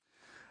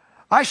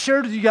I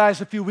shared with you guys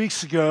a few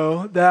weeks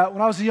ago that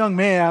when I was a young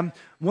man,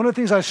 one of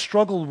the things I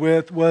struggled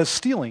with was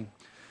stealing.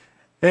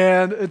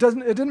 And it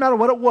didn't matter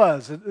what it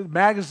was,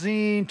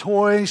 magazine,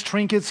 toys,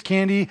 trinkets,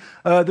 candy.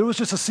 There was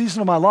just a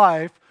season of my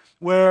life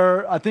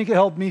where I think it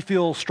helped me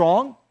feel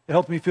strong. It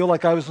helped me feel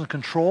like I was in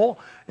control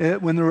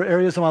when there were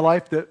areas of my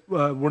life that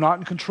were not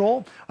in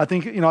control. I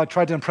think, I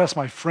tried to impress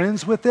my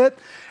friends with it.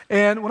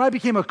 And when I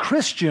became a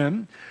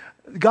Christian,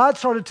 God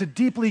started to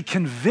deeply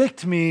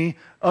convict me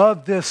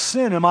of this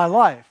sin in my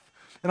life.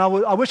 And I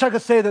wish I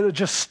could say that it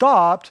just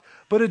stopped,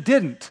 but it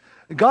didn't.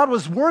 God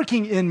was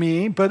working in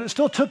me, but it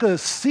still took a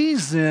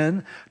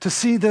season to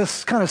see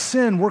this kind of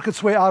sin work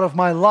its way out of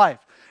my life.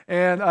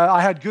 And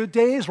I had good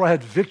days where I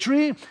had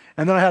victory,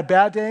 and then I had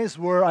bad days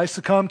where I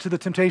succumbed to the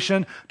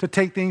temptation to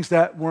take things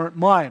that weren't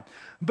mine.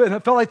 But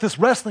it felt like this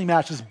wrestling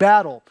match, this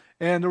battle.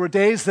 And there were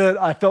days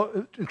that I felt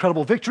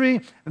incredible victory,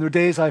 and there were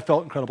days I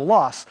felt incredible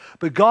loss.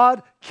 But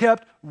God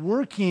kept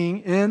working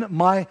in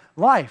my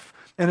life.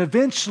 And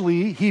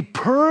eventually, he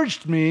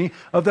purged me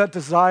of that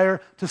desire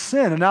to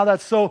sin. And now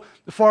that's so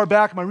far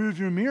back in my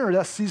rearview mirror,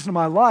 that season of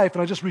my life,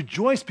 and I just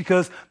rejoice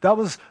because that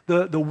was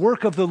the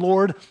work of the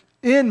Lord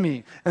in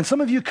me. And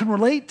some of you can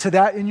relate to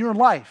that in your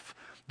life.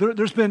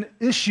 There's been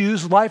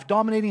issues,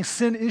 life-dominating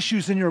sin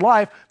issues in your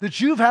life that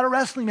you've had a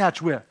wrestling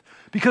match with.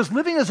 Because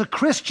living as a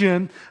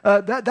Christian,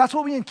 that's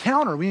what we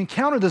encounter. We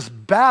encounter this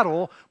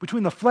battle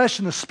between the flesh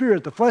and the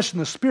spirit, the flesh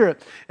and the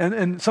spirit.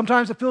 And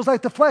sometimes it feels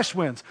like the flesh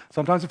wins.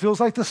 Sometimes it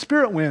feels like the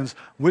spirit wins.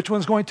 Which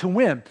one's going to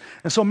win?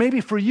 And so maybe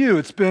for you,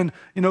 it's been,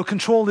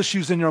 control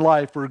issues in your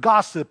life, or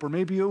gossip, or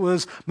maybe it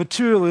was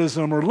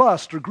materialism, or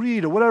lust, or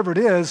greed, or whatever it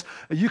is.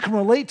 You can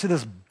relate to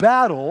this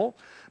battle,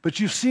 but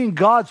you've seen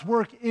God's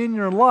work in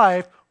your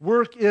life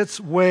work its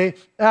way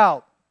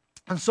out.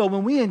 And so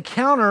when we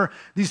encounter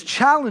these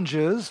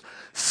challenges,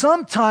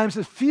 sometimes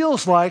it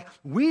feels like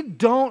we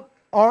don't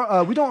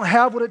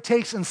have what it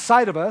takes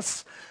inside of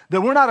us, that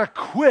we're not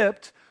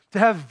equipped to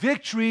have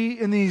victory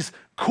in these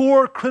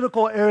core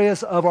critical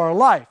areas of our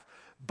life.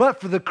 But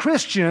for the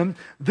Christian,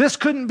 this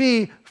couldn't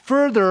be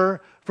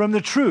further from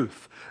the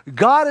truth.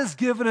 God has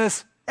given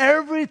us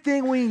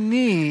everything we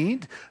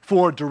need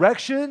for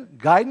direction,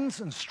 guidance,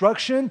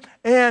 instruction,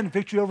 and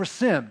victory over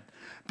sin,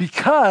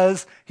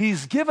 because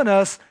he's given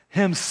us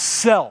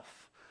himself.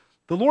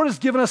 The Lord has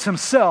given us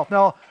himself.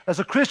 Now, as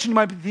a Christian, you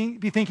might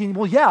be thinking,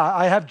 well, yeah,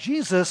 I have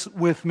Jesus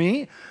with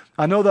me.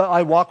 I know that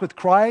I walk with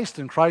Christ,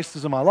 and Christ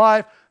is in my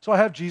life, so I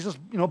have Jesus,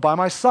 by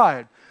my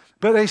side.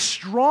 But a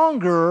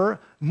stronger,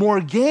 more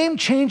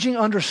game-changing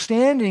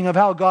understanding of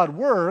how God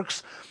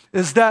works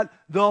is that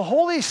the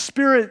Holy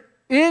Spirit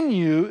in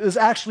you is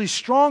actually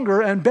stronger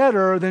and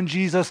better than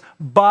Jesus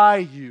by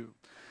you.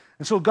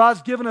 And so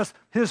God's given us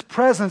his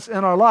presence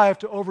in our life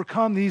to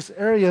overcome these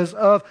areas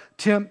of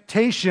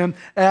temptation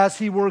as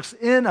he works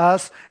in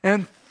us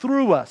and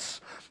through us.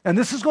 And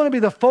this is going to be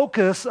the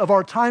focus of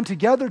our time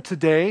together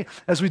today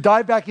as we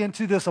dive back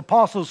into this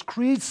Apostles'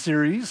 Creed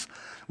series,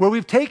 where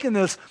we've taken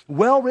this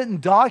well-written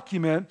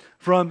document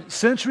from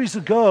centuries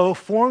ago,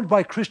 formed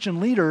by Christian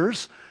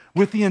leaders,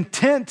 with the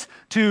intent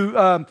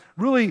to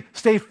really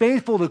stay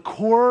faithful to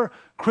core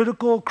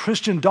critical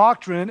Christian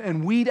doctrine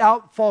and weed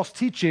out false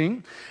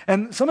teaching.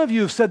 And some of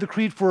you have said the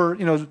creed for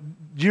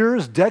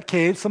years,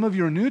 decades. Some of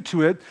you are new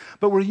to it.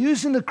 But we're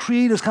using the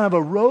creed as kind of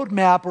a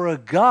roadmap or a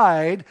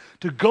guide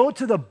to go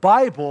to the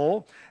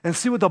Bible and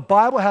see what the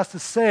Bible has to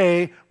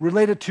say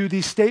related to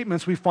these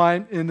statements we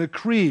find in the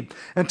creed.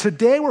 And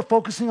today we're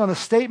focusing on the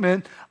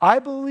statement, I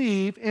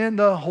believe in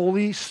the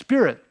Holy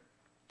Spirit.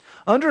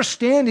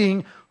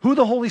 Understanding who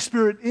the Holy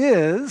Spirit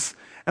is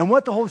and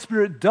what the Holy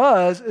Spirit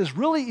does is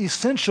really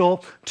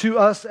essential to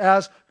us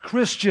as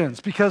Christians,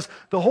 because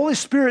the Holy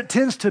Spirit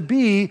tends to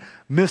be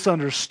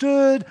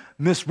misunderstood,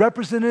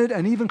 misrepresented,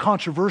 and even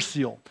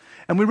controversial.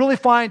 And we really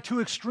find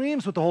two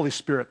extremes with the Holy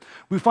Spirit.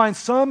 We find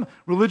some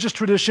religious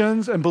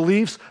traditions and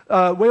beliefs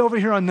way over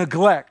here on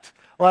neglect.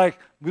 Like,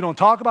 we don't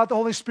talk about the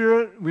Holy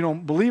Spirit, we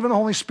don't believe in the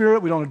Holy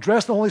Spirit, we don't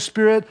address the Holy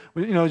Spirit,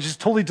 just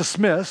totally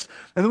dismissed.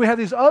 And then we have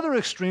these other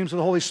extremes of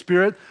the Holy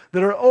Spirit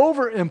that are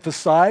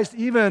overemphasized,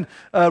 even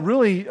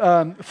really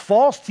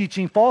false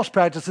teaching, false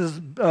practices,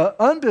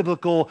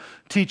 unbiblical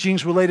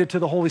teachings related to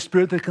the Holy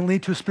Spirit that can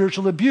lead to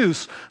spiritual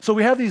abuse. So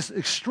we have these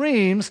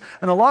extremes,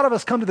 and a lot of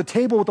us come to the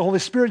table with the Holy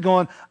Spirit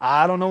going,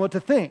 I don't know what to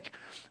think.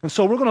 And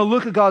so we're going to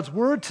look at God's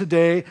Word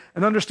today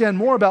and understand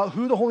more about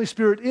who the Holy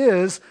Spirit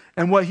is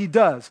and what he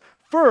does.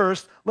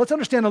 First, let's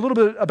understand a little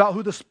bit about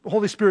who the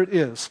Holy Spirit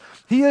is.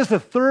 He is the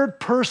third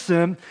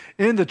person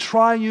in the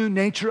triune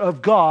nature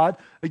of God.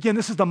 Again,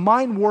 this is the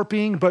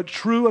mind-warping but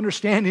true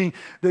understanding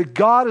that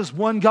God is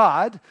one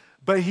God,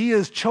 but he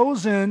has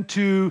chosen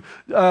to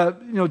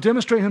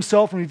demonstrate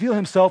himself and reveal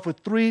himself with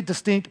three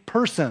distinct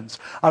persons.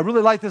 I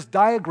really like this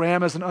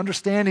diagram as an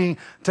understanding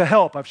to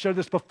help. I've shared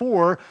this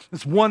before.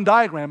 It's one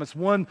diagram. It's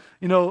one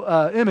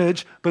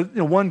image, but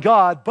one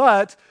God.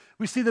 But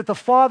we see that the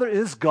Father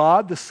is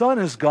God, the Son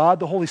is God,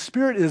 the Holy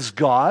Spirit is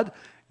God,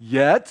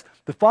 yet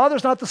The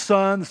Father's not the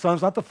Son's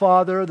not the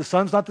Father, the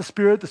Son's not the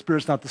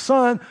Spirit's not the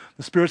Son,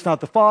 the Spirit's not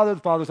the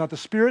Father's not the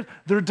Spirit.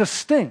 They're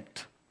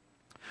distinct.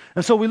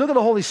 And so we look at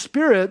the Holy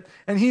Spirit,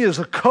 and he is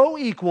a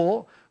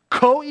co-equal,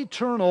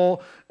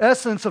 co-eternal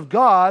essence of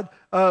God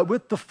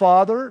with the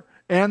Father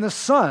and the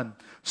Son.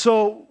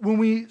 So when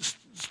we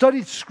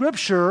study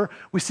Scripture,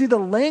 we see the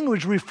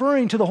language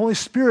referring to the Holy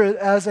Spirit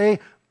as a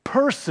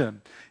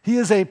person. He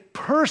is a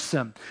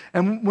person.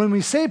 And when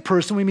we say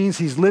person, we mean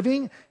he's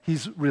living,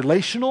 he's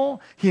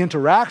relational, he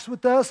interacts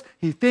with us,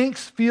 he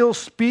thinks, feels,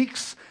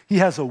 speaks, he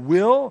has a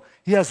will,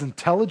 he has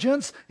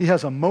intelligence, he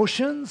has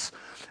emotions.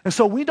 And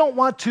so we don't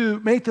want to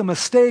make the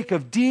mistake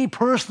of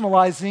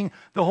depersonalizing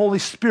the Holy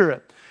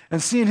Spirit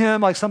and seeing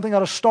him like something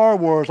out of Star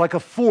Wars, like a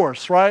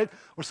force, right?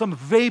 Or some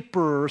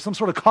vapor or some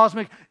sort of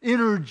cosmic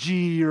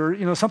energy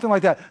or something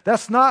like that.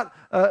 That's not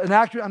an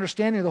accurate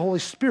understanding of the Holy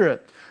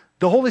Spirit.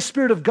 The Holy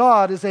Spirit of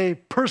God is a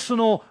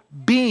personal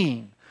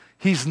being.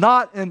 He's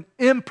not an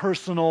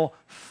impersonal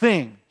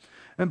thing.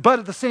 But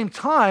at the same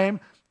time,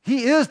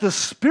 he is the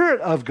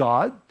Spirit of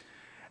God.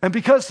 And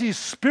because he's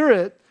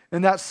Spirit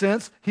in that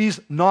sense,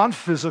 he's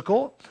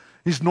non-physical.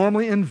 He's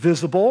normally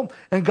invisible.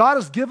 And God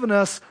has given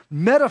us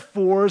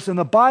metaphors in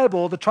the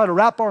Bible to try to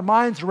wrap our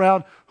minds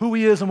around who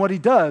he is and what he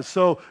does.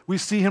 So we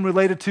see him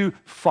related to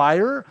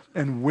fire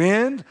and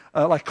wind,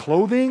 like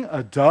clothing,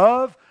 a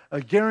dove, a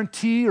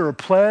guarantee or a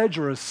pledge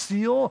or a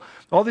seal,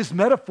 all these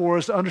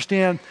metaphors to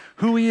understand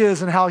who he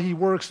is and how he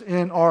works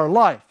in our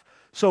life.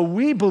 So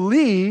we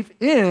believe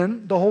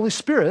in the Holy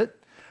Spirit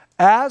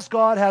as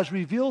God has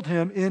revealed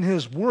him in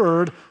his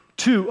word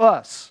to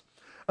us.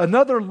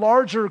 Another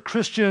larger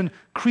Christian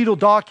creedal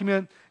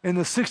document in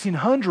the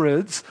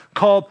 1600s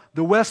called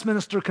the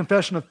Westminster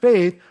Confession of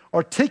Faith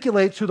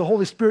articulates who the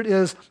Holy Spirit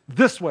is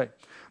this way.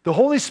 The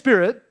Holy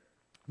Spirit,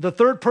 the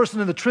third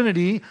person in the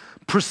Trinity,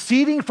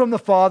 proceeding from the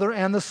Father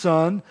and the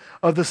Son,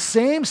 of the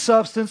same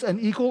substance and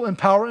equal in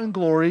power and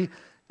glory,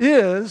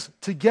 is,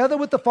 together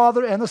with the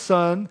Father and the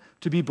Son,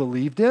 to be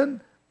believed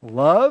in,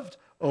 loved,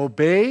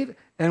 obeyed,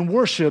 and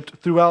worshiped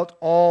throughout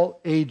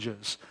all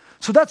ages.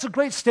 So that's a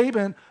great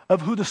statement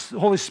of who the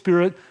Holy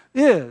Spirit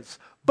is.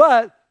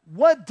 But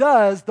what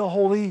does the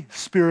Holy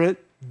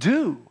Spirit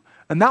do?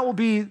 And that will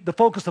be the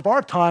focus of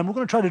our time. We're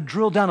going to try to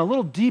drill down a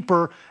little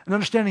deeper in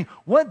understanding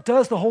what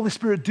does the Holy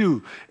Spirit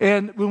do.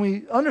 And when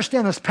we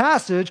understand this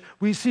passage,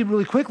 we see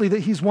really quickly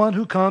that he's one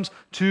who comes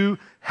to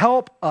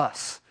help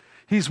us.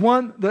 He's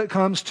one that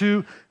comes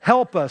to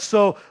help us.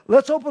 So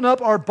let's open up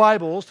our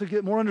Bibles to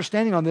get more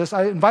understanding on this.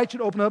 I invite you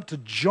to open up to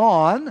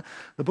John,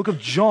 the book of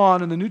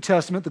John in the New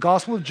Testament, the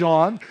Gospel of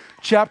John,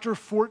 chapter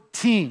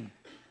 14.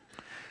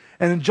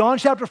 And in John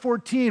chapter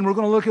 14, we're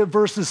going to look at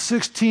verses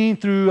 16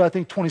 through, I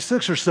think,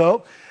 26 or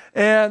so.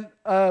 And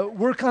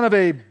we're kind of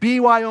a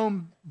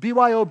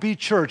BYOB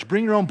church,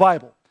 bring your own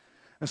Bible.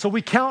 And so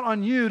we count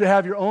on you to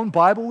have your own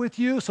Bible with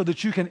you so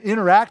that you can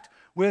interact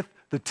with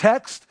the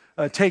text,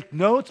 take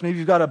notes. Maybe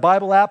you've got a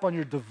Bible app on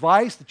your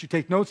device that you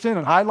take notes in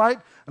and highlight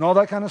and all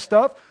that kind of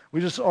stuff.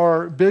 We just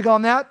are big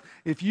on that.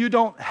 If you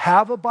don't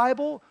have a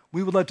Bible,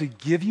 we would love to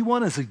give you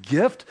one as a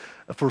gift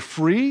for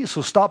free.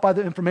 So stop by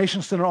the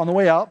information center on the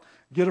way out.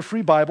 Get a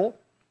free Bible.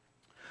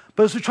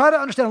 But as we try to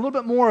understand a little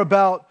bit more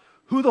about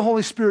who the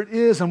Holy Spirit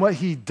is and what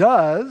he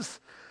does,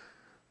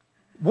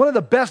 one of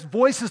the best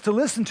voices to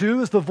listen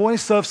to is the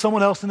voice of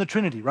someone else in the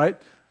Trinity, right?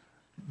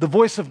 The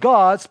voice of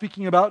God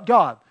speaking about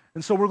God.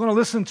 And so we're going to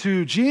listen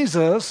to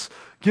Jesus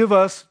give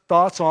us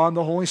thoughts on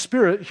the Holy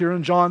Spirit here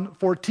in John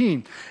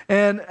 14.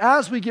 And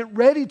as we get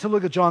ready to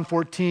look at John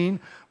 14,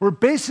 we're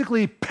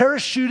basically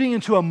parachuting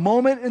into a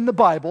moment in the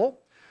Bible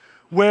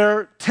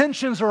where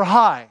tensions are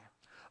high.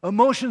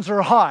 Emotions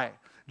are high.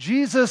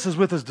 Jesus is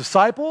with his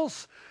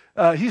disciples.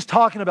 He's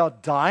talking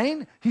about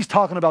dying. He's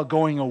talking about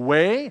going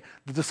away.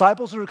 The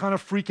disciples are kind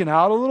of freaking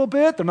out a little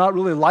bit. They're not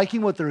really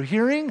liking what they're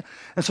hearing.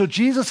 And so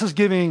Jesus is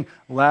giving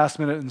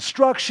last-minute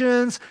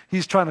instructions.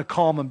 He's trying to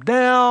calm them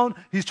down.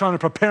 He's trying to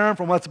prepare them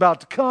for what's about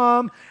to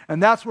come.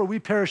 And that's where we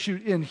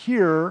parachute in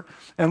here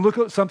and look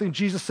at something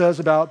Jesus says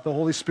about the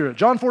Holy Spirit.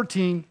 John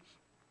 14,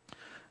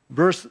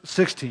 verse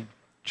 16.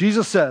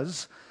 Jesus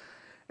says,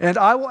 "And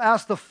I will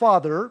ask the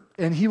Father,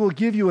 and he will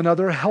give you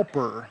another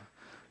helper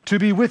to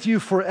be with you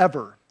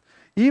forever,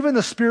 even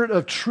the Spirit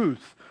of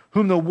truth,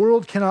 whom the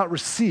world cannot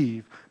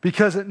receive,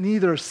 because it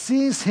neither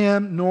sees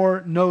him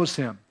nor knows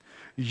him.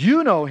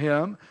 You know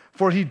him,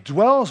 for he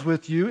dwells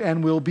with you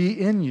and will be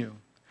in you.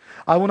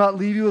 I will not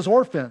leave you as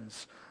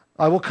orphans.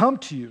 I will come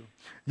to you.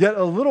 Yet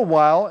a little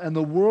while, and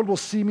the world will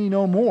see me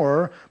no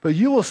more, but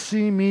you will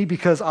see me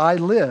because I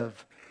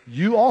live.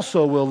 You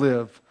also will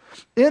live.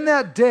 In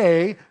that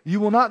day, you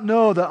will not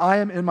know that I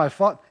am in my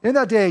Father. In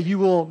that day, you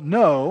will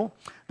know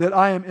that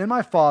I am in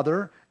my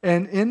Father,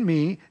 and in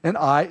me, and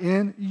I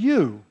in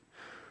you.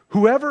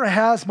 Whoever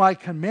has my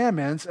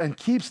commandments and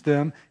keeps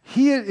them,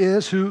 he it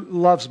is who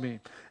loves me.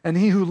 And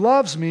he who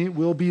loves me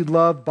will be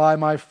loved by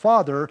my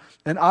Father,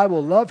 and I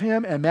will love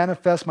him and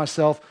manifest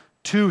myself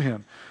to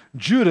him."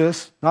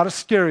 Judas, not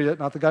Iscariot,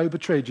 not the guy who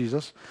betrayed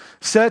Jesus,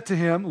 said to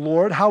him,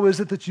 Lord, how is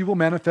it that you will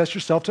manifest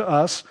yourself to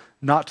us,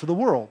 not to the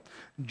world?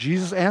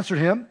 Jesus answered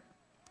him,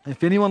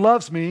 if anyone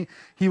loves me,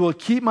 he will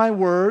keep my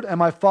word, and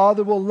my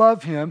Father will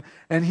love him,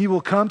 and he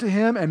will come to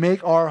him and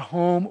make our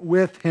home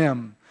with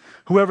him.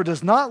 Whoever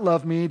does not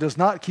love me does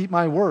not keep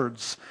my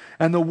words.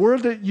 And the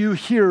word that you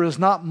hear is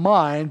not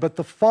mine, but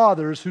the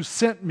Father's who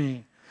sent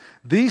me.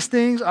 These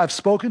things I've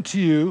spoken to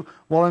you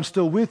while I'm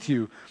still with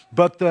you.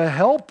 But the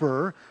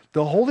Helper,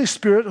 the Holy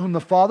Spirit, whom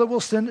the Father will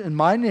send in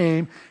my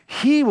name,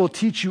 he will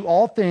teach you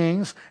all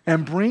things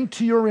and bring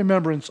to your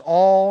remembrance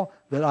all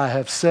that I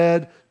have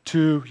said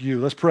to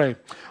you. Let's pray.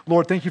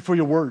 Lord, thank you for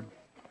your word.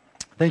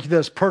 Thank you that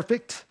it's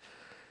perfect.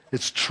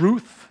 It's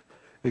truth.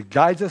 It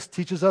guides us,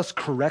 teaches us,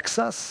 corrects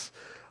us.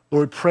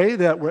 Lord, pray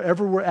that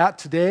wherever we're at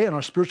today in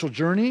our spiritual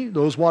journey,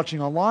 those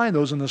watching online,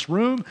 those in this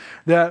room,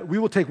 that we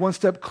will take one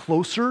step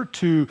closer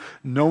to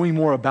knowing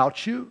more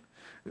about you,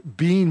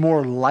 being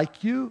more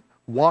like you,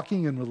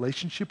 walking in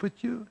relationship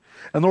with you.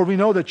 And Lord, we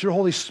know that your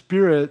Holy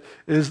Spirit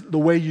is the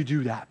way you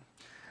do that,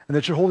 and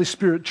that your Holy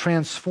Spirit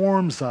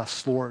transforms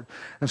us, Lord.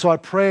 And so I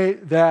pray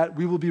that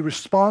we will be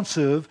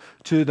responsive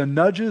to the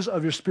nudges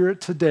of your Spirit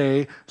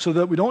today so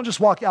that we don't just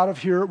walk out of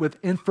here with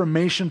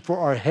information for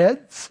our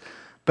heads,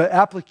 but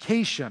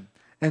application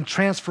and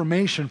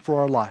transformation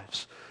for our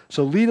lives.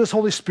 So lead us,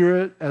 Holy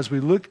Spirit, as we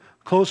look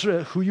closer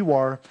at who you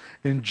are.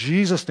 In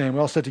Jesus' name, we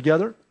all said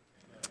together,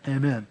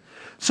 amen.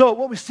 So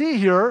what we see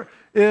here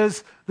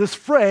is this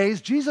phrase.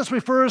 Jesus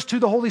refers to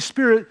the Holy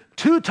Spirit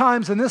 2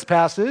 times in this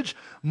passage,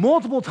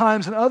 multiple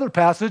times in other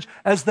passage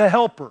as the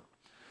helper.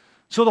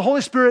 So the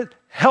Holy Spirit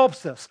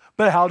helps us.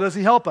 But how does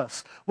he help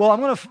us? Well, I'm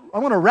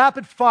going to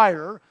rapid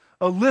fire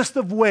a list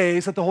of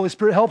ways that the Holy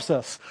Spirit helps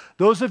us.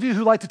 Those of you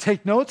who like to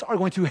take notes are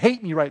going to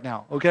hate me right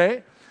now,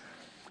 okay?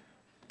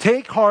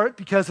 Take heart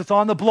because it's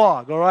on the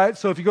blog, all right?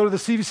 So if you go to the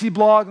CVC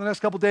blog in the next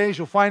couple days,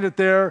 you'll find it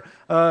there.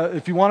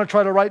 If you want to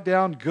try to write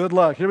down, good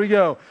luck. Here we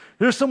go.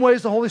 Here's some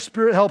ways the Holy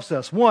Spirit helps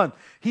us. 1,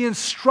 he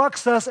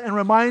instructs us and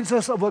reminds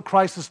us of what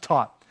Christ has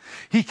taught.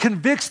 He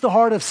convicts the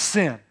heart of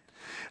sin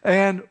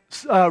and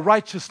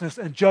righteousness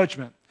and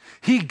judgment.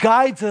 He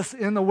guides us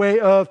in the way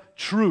of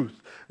truth.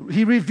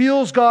 He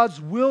reveals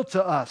God's will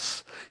to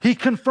us. He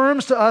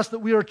confirms to us that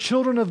we are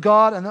children of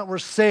God and that we're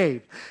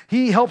saved.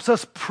 He helps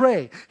us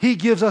pray. He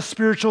gives us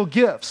spiritual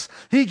gifts.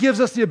 He gives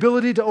us the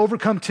ability to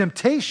overcome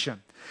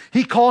temptation.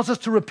 He calls us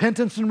to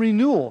repentance and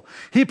renewal.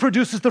 He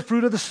produces the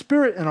fruit of the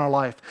Spirit in our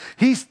life.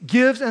 He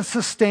gives and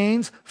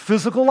sustains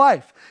physical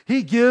life.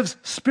 He gives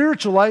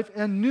spiritual life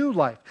and new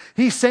life.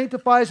 He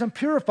sanctifies and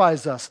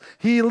purifies us.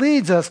 He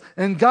leads us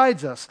and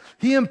guides us.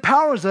 He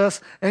empowers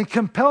us and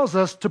compels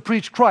us to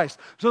preach Christ.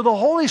 So the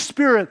Holy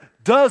Spirit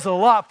does a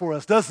lot for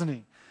us, doesn't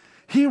he?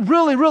 He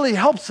really, really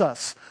helps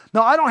us.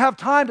 Now, I don't have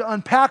time to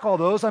unpack all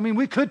those. I mean,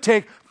 we could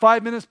take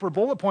 5 minutes per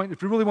bullet point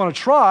if you really want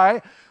to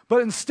try,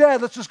 but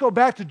instead, let's just go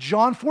back to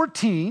John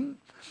 14,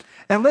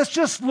 and let's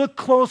just look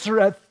closer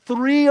at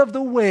 3 of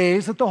the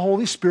ways that the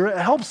Holy Spirit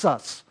helps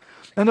us.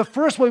 And the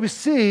first way we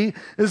see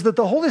is that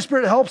the Holy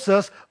Spirit helps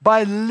us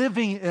by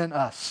living in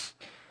us.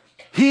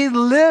 He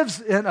lives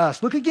in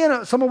us. Look again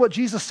at some of what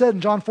Jesus said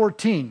in John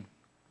 14.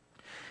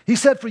 He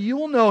said, for you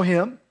will know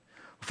him,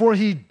 for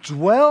he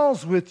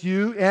dwells with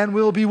you and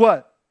will be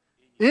what?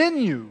 In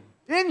you.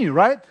 In you,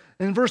 right?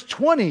 In verse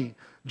 20,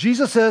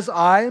 Jesus says,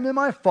 I am in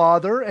my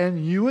Father,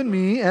 and you in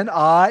me, and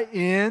I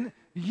in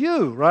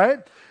you, right?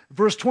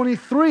 Verse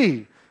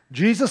 23,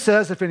 Jesus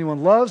says, if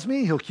anyone loves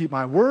me, he'll keep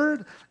my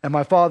word, and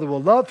my Father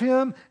will love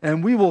him,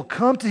 and we will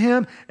come to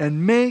him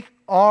and make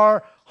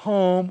our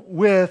home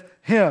with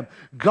him.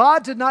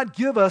 God did not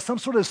give us some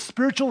sort of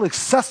spiritual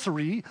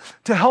accessory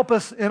to help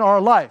us in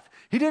our life.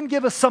 He didn't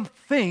give us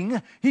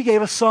something, he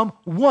gave us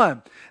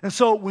someone. And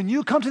so when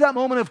you come to that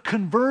moment of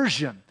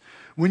conversion,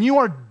 when you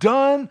are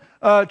done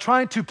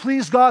trying to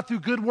please God through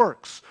good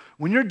works,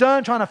 when you're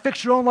done trying to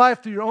fix your own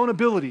life through your own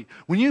ability,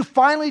 when you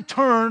finally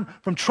turn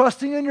from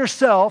trusting in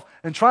yourself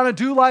and trying to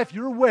do life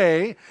your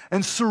way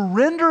and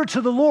surrender to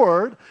the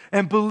Lord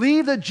and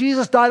believe that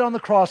Jesus died on the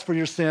cross for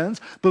your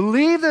sins,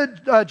 believe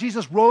that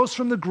Jesus rose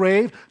from the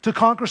grave to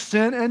conquer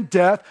sin and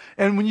death,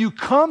 and when you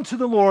come to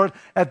the Lord,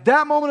 at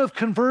that moment of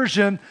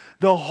conversion,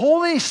 the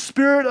Holy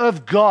Spirit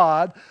of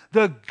God,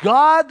 the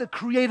God that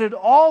created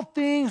all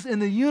things in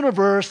the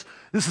universe,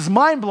 this is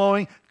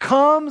mind-blowing,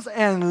 comes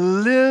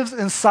and lives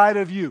inside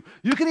of you.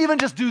 You can even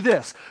just do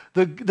this.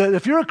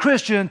 If you're a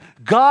Christian,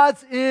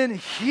 God's in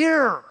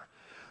here.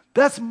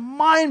 That's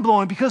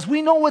mind-blowing because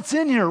we know what's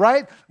in here,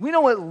 right? We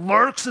know what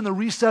lurks in the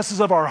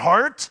recesses of our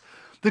heart.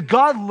 That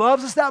God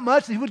loves us that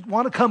much that he would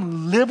want to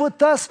come live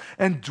with us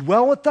and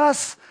dwell with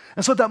us.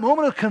 And so at that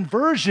moment of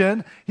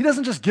conversion, he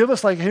doesn't just give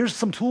us like, here's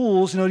some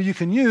tools, you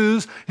can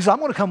use. He says, I'm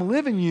going to come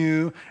live in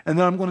you, and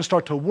then I'm going to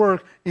start to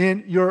work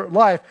in your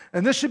life.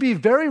 And this should be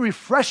very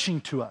refreshing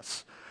to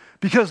us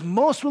because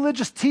most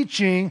religious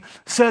teaching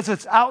says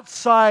it's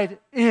outside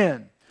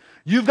in.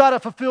 You've got to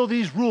fulfill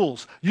these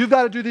rules. You've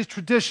got to do these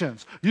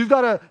traditions. You've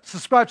got to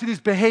subscribe to these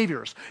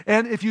behaviors.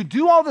 And if you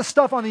do all this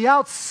stuff on the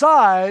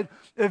outside,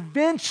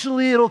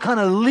 eventually it'll kind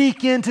of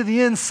leak into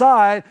the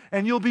inside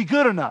and you'll be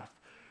good enough.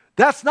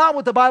 That's not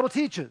what the Bible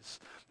teaches.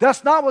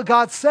 That's not what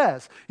God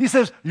says. He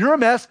says, you're a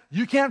mess.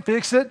 You can't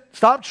fix it.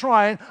 Stop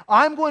trying.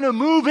 I'm going to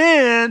move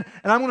in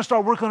and I'm going to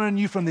start working on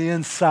you from the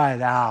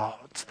inside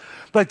out.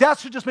 Like that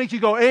should just make you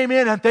go,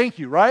 amen and thank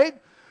you, right?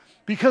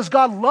 Because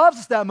God loves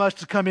us that much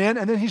to come in,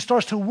 and then he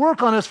starts to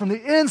work on us from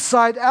the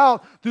inside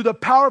out through the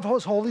power of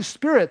his Holy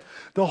Spirit.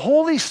 The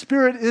Holy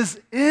Spirit is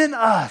in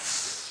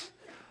us.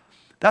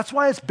 That's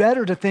why it's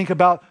better to think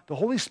about the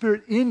Holy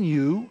Spirit in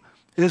you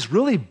is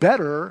really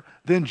better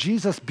than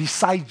Jesus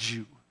beside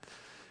you.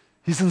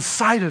 He's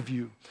inside of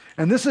you.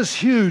 And this is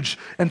huge.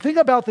 And think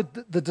about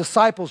the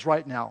disciples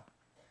right now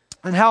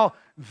and how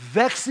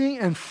vexing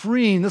and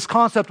freeing this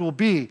concept will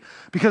be.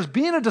 Because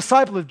being a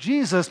disciple of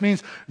Jesus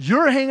means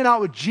you're hanging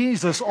out with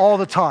Jesus all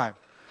the time.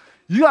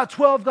 You got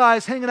 12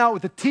 guys hanging out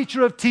with the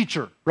teacher of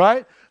teacher,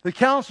 right? The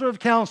counselor of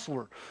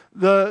counselor,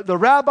 the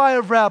rabbi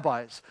of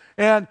rabbis.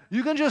 And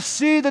you can just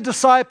see the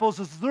disciples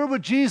as they're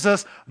with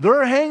Jesus,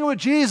 they're hanging with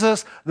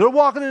Jesus, they're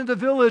walking into the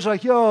village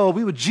like, yo,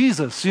 we with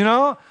Jesus, you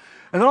know?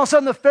 And then all of a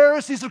sudden the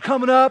Pharisees are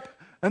coming up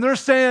and they're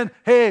saying,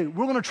 hey,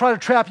 we're going to try to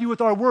trap you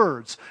with our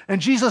words. And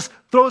Jesus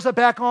throws it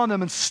back on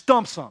them and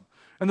stumps them.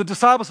 And the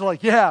disciples are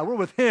like, yeah, we're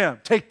with him.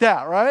 Take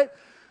that, right?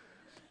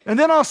 And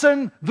then all of a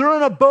sudden, they're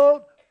in a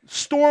boat,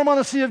 storm on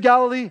the Sea of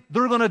Galilee,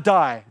 they're going to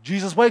die.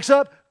 Jesus wakes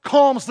up,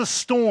 calms the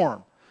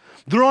storm.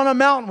 They're on a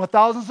mountain with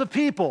thousands of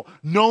people.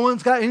 No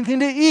one's got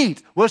anything to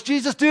eat. What's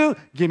Jesus do?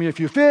 Give me a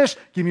few fish,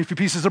 give me a few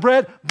pieces of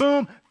bread.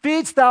 Boom,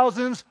 feeds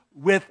thousands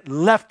with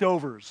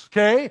leftovers,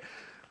 okay?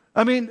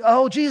 I mean,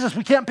 oh, Jesus,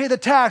 we can't pay the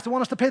tax. They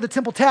want us to pay the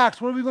temple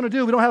tax. What are we going to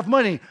do? We don't have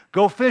money.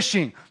 Go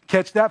fishing.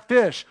 Catch that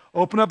fish.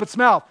 Open up its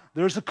mouth.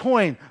 There's a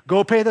coin.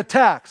 Go pay the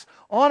tax.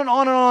 On and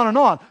on and on and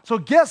on. So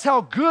guess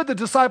how good the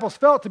disciples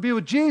felt to be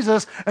with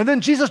Jesus, and then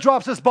Jesus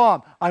drops this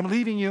bomb. I'm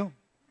leaving you.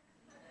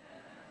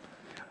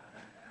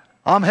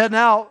 I'm heading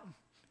out,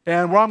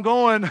 and where I'm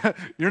going,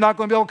 you're not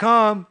going to be able to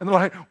come. And they're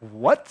like,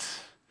 what?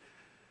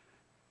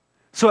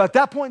 So at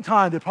that point in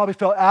time, they probably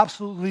felt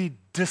absolutely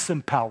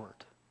disempowered.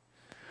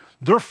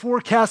 They're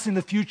forecasting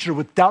the future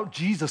without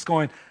Jesus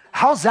going,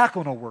 how's that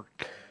going to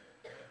work?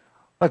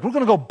 Like, we're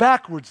going to go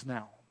backwards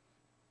now.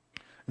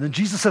 And then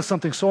Jesus says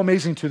something so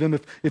amazing to them.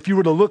 If you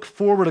were to look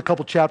forward a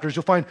couple chapters,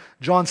 you'll find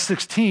John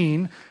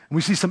 16, and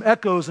we see some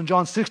echoes in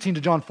John 16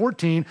 to John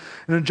 14.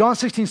 And in John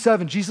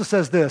 16:7, Jesus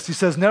says this. He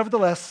says,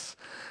 nevertheless,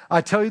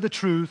 I tell you the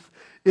truth,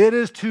 it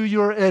is to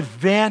your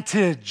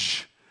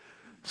advantage.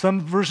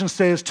 Some versions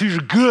say it's to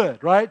your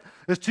good, right?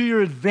 It's to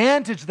your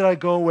advantage that I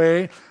go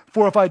away.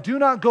 For if I do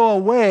not go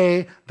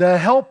away, the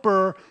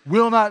helper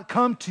will not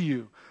come to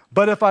you.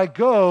 But if I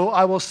go,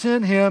 I will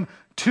send him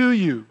to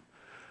you.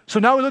 So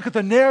now we look at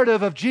the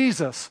narrative of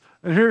Jesus.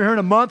 And here in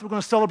a month, we're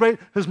going to celebrate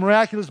his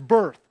miraculous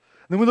birth.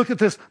 And then we look at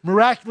this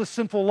miraculous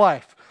sinful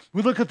life.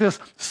 We look at this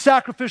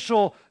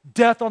sacrificial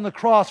death on the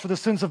cross for the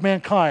sins of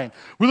mankind.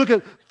 We look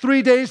at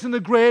 3 days in the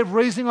grave,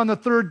 raising on the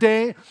third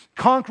day,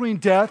 conquering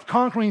death,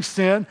 conquering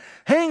sin,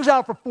 hangs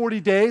out for 40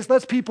 days,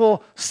 lets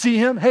people see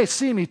him. Hey,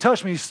 see me,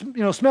 touch me,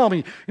 smell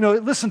me,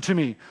 listen to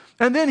me.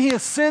 And then he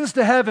ascends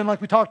to heaven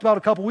like we talked about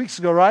a couple weeks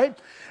ago, right?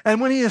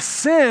 And when he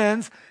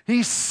ascends,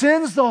 he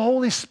sends the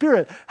Holy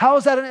Spirit. How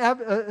is that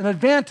an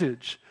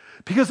advantage?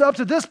 Because up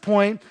to this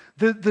point,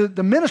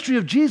 the ministry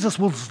of Jesus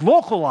was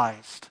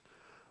localized.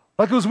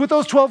 Like it was with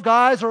those 12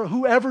 guys or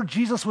whoever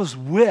Jesus was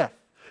with.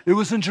 It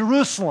was in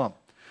Jerusalem.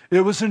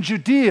 It was in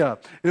Judea.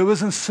 It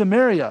was in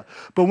Samaria.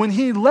 But when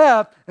he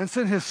left and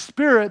sent his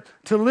Spirit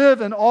to live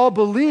in all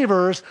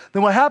believers,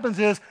 then what happens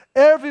is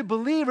every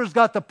believer's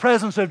got the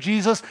presence of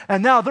Jesus,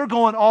 and now they're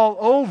going all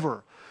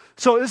over.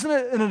 So isn't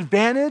it an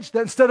advantage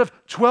that instead of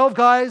 12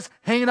 guys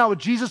hanging out with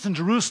Jesus in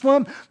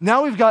Jerusalem,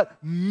 now we've got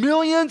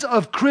millions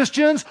of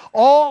Christians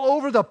all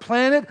over the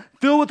planet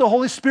filled with the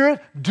Holy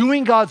Spirit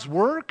doing God's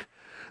work?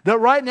 That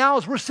right now,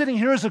 as we're sitting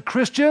here as a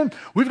Christian,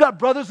 we've got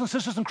brothers and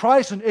sisters in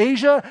Christ in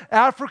Asia,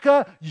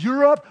 Africa,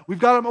 Europe. We've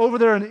got them over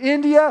there in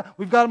India.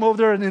 We've got them over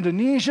there in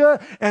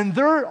Indonesia. And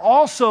they're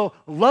also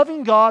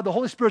loving God. The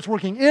Holy Spirit's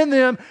working in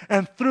them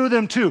and through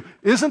them too.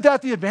 Isn't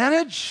that the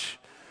advantage?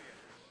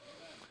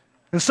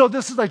 And so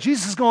this is like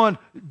Jesus is going,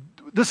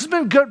 this has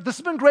been good. This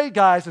has been great,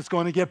 guys. It's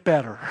going to get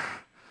better.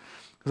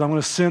 Because I'm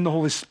going to send the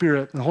Holy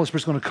Spirit, and the Holy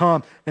Spirit's going to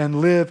come and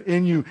live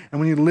in you.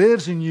 And when he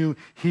lives in you,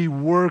 he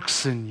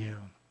works in you.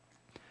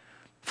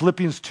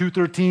 Philippians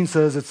 2:13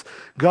 says it's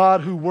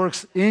God who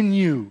works in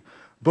you,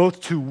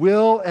 both to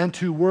will and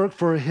to work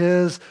for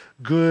his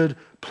good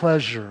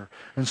pleasure.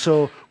 And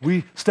so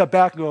we step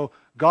back and go,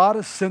 God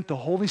has sent the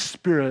Holy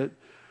Spirit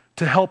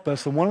to help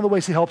us. And one of the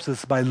ways he helps us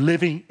is by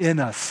living in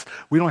us.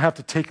 We don't have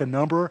to take a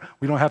number.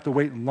 We don't have to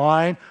wait in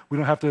line. We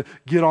don't have to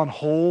get on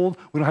hold.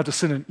 We don't have to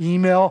send an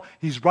email.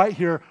 He's right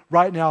here,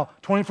 right now,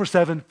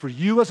 24/7 for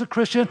you as a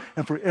Christian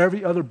and for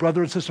every other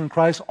brother and sister in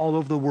Christ all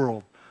over the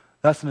world.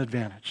 That's an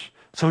advantage.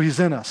 So he's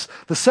in us.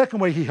 The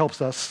second way he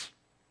helps us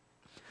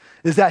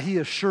is that he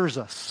assures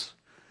us.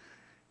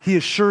 He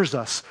assures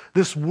us.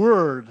 This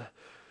word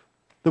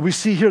that we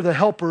see here, the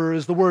helper,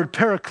 is the word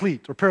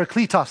paraclete or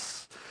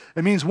parakletos.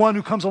 It means one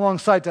who comes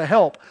alongside to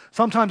help.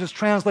 Sometimes it's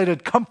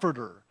translated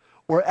comforter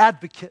or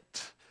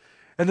advocate.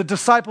 And the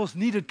disciples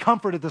needed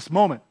comfort at this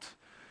moment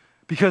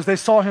because they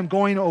saw him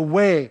going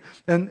away.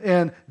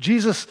 And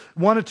Jesus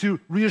wanted to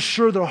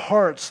reassure their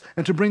hearts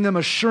and to bring them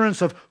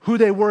assurance of who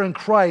they were in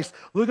Christ.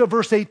 Look at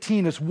verse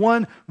 18. It's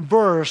one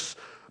verse,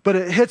 but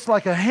it hits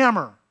like a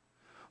hammer.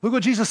 Look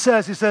what Jesus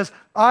says. He says,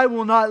 I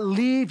will not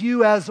leave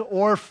you as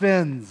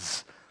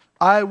orphans.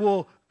 I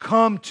will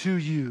come to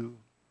you.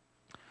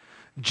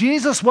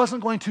 Jesus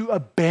wasn't going to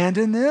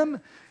abandon them.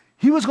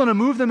 He was going to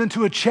move them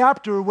into a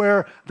chapter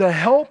where the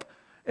help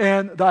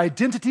and the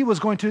identity was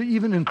going to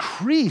even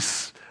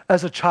increase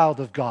as a child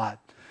of God.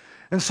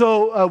 And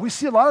so we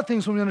see a lot of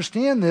things when we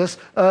understand this.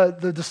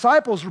 The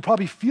disciples were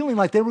probably feeling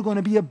like they were going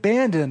to be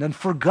abandoned and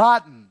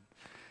forgotten.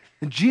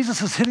 And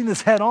Jesus is hitting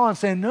this head on,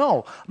 saying,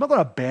 no, I'm not going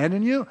to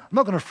abandon you. I'm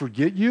not going to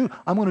forget you.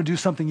 I'm going to do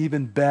something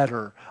even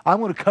better. I'm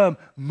going to come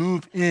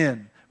move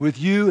in with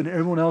you and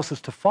everyone else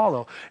is to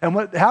follow. And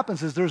what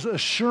happens is there's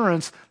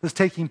assurance that's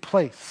taking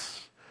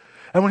place.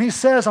 And when he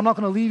says, I'm not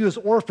going to leave you as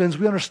orphans,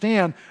 we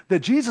understand that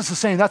Jesus is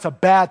saying that's a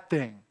bad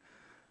thing.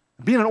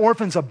 Being an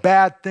orphan is a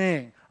bad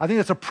thing. I think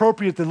it's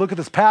appropriate to look at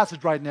this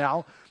passage right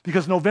now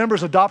because November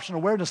is Adoption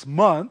Awareness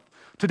Month.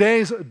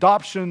 Today's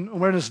Adoption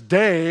Awareness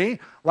Day.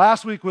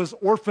 Last week was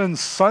Orphan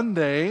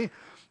Sunday.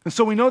 And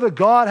so we know that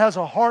God has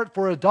a heart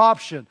for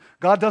adoption.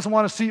 God doesn't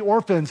want to see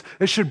orphans.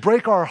 It should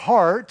break our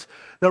heart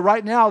that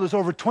right now there's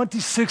over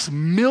 26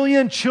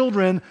 million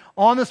children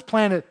on this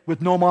planet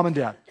with no mom and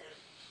dad.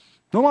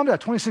 No mom and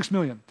dad, 26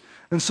 million.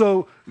 And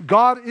so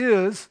God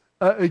is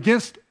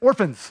against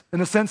orphans in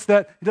the sense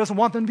that he doesn't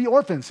want them to be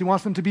orphans. He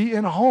wants them to be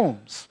in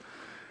homes.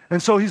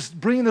 And so he's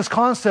bringing this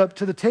concept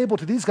to the table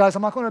to these guys.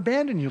 I'm not going to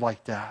abandon you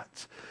like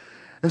that.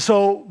 And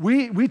so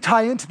we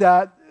tie into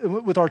that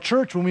with our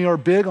church when we are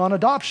big on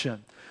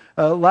adoption.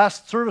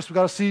 Last service, we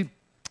got to see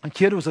a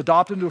kid who was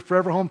adopted into a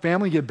forever home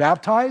family get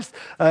baptized.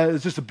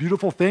 It's just a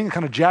beautiful thing. It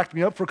kind of jacked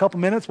me up for a couple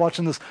minutes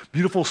watching this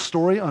beautiful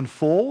story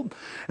unfold.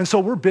 And so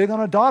we're big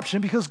on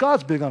adoption because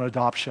God's big on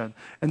adoption.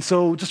 And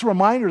so just a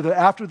reminder that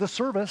after the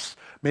service,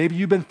 maybe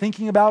you've been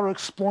thinking about or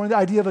exploring the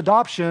idea of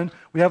adoption.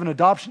 We have an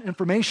adoption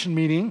information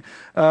meeting.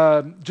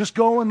 Just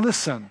go and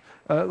listen.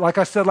 Like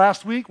I said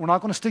last week, we're not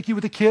going to stick you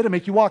with a kid and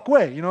make you walk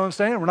away. You know what I'm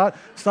saying?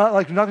 It's not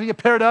like you're not going to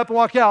get paired up and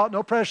walk out.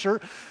 No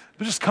pressure.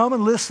 But just come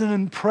and listen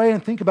and pray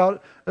and think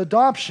about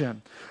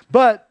adoption.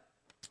 But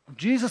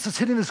Jesus is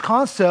hitting this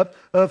concept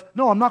of,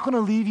 no, I'm not going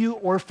to leave you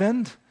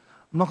orphaned.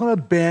 I'm not going to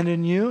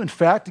abandon you. In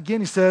fact, again,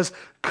 he says,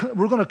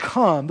 we're going to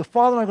come. The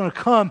Father and I are going to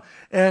come,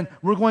 and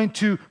we're going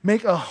to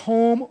make a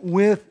home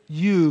with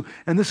you.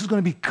 And this is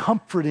going to be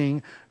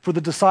comforting for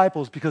the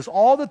disciples because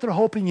all that they're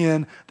hoping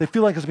in, they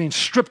feel like is being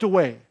stripped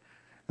away.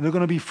 And they're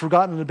going to be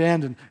forgotten and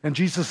abandoned. And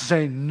Jesus is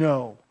saying,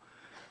 no.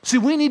 See,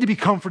 we need to be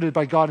comforted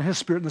by God and his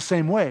Spirit in the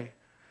same way.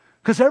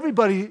 Because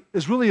everybody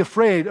is really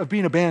afraid of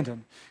being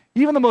abandoned.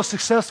 Even the most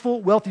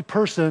successful, wealthy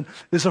person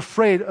is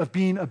afraid of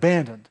being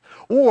abandoned.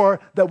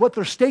 Or that what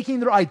they're staking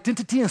their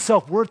identity and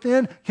self-worth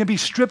in can be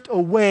stripped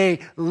away,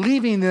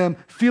 leaving them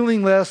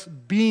feeling less,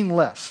 being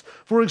less.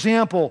 For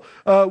example,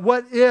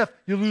 what if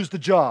you lose the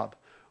job?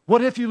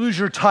 What if you lose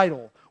your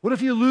title? What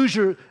if you lose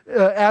your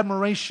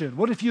admiration?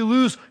 What if you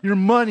lose your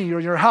money or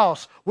your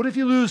house? What if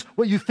you lose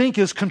what you think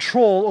is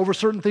control over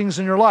certain things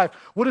in your life?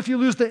 What if you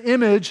lose the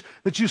image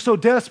that you so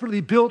desperately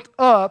built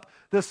up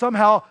that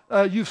somehow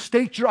you've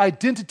staked your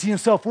identity and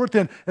self-worth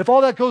in? If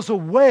all that goes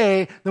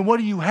away, then what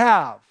do you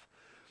have?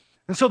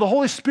 And so the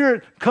Holy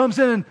Spirit comes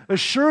in and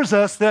assures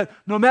us that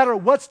no matter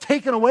what's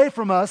taken away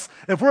from us,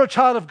 if we're a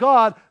child of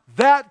God,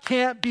 that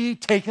can't be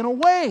taken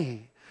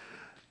away.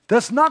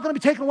 That's not going to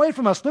be taken away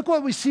from us. Look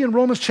what we see in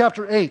Romans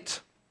chapter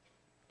 8.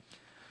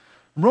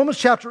 In Romans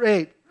chapter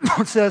 8,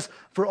 it says,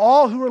 for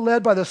all who are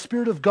led by the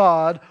Spirit of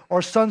God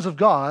are sons of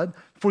God,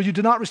 for you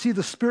did not receive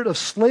the spirit of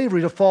slavery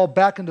to fall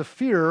back into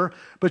fear,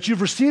 but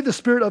you've received the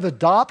spirit of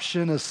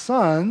adoption as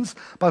sons,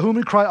 by whom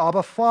we cry,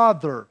 Abba,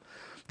 Father.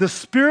 The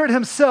Spirit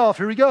himself,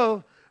 here we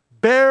go,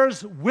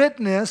 bears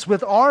witness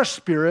with our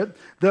spirit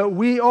that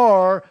we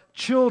are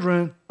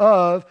children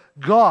of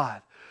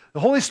God. The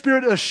Holy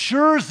Spirit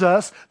assures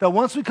us that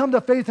once we come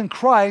to faith in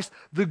Christ,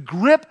 the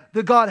grip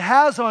that God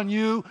has on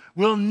you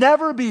will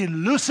never be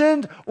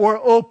loosened or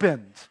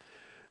opened.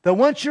 That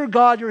once you're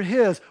God, you're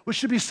his, which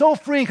should be so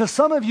freeing because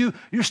some of you,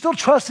 you're still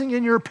trusting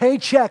in your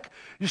paycheck.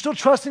 You're still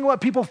trusting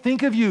what people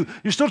think of you.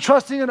 You're still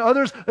trusting in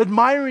others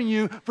admiring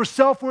you for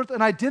self-worth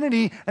and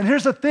identity. And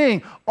here's the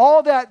thing,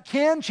 all that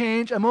can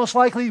change and most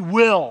likely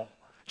will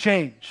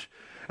change.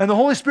 And the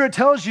Holy Spirit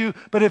tells you,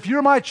 but if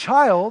you're my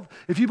child,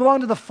 if you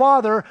belong to the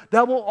Father,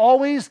 that will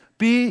always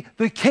be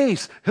the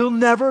case. He'll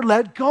never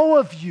let go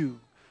of you.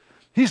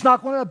 He's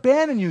not going to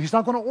abandon you. He's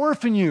not going to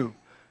orphan you.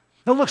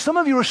 Now look, some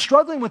of you are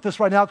struggling with this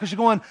right now because you're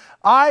going,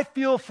 I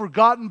feel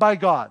forgotten by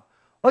God.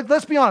 Like,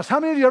 let's be honest. How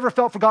many of you ever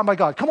felt forgotten by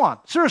God? Come on,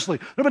 seriously.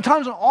 There have been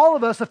times when all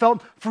of us have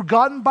felt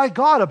forgotten by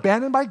God,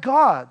 abandoned by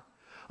God.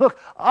 Look,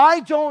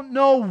 I don't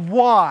know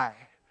why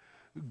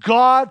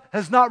God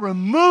has not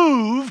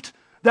removed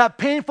that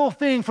painful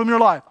thing from your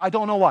life. I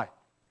don't know why.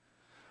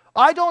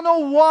 I don't know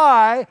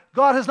why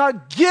God has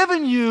not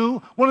given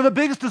you one of the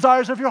biggest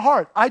desires of your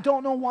heart. I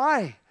don't know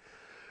why.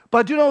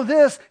 But do you know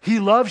this? He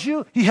loves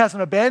you. He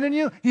hasn't abandoned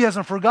you. He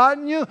hasn't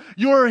forgotten you.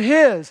 You're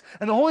his.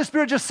 And the Holy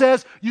Spirit just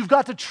says, you've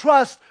got to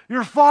trust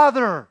your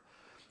Father.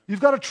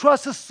 You've got to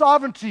trust his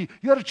sovereignty.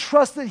 You've got to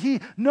trust that he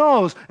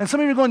knows. And some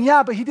of you are going,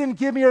 yeah, but he didn't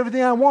give me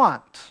everything I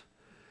want.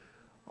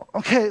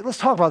 Okay, let's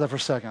talk about that for a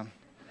second.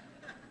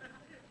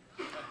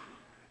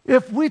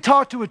 If we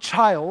talk to a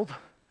child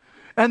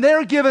and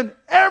they're given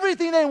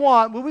everything they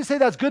want, would we say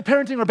that's good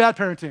parenting or bad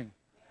parenting?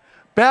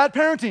 Bad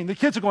parenting. The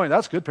kids are going,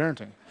 that's good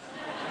parenting.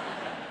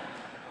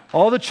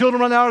 All the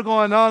children right now are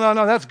going, no,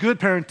 that's good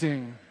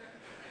parenting.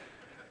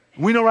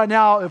 We know right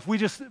now if we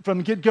just, from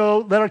the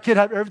get-go, let our kid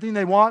have everything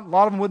they want, a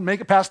lot of them wouldn't make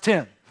it past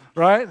 10,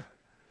 right?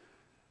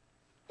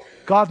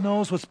 God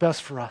knows what's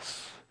best for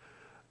us.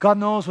 God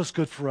knows what's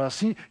good for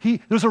us.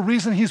 There's a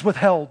reason he's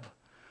withheld.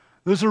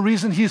 There's a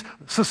reason he's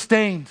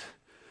sustained.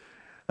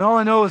 And all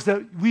I know is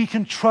that we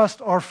can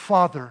trust our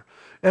Father,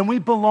 and we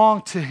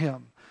belong to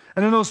him.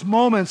 And in those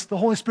moments, the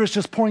Holy Spirit's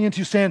just pouring into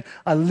you saying,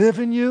 I live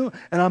in you,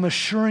 and I'm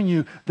assuring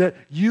you that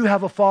you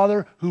have a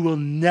Father who will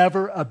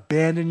never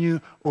abandon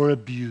you or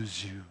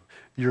abuse you.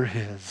 You're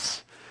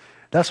his.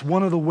 That's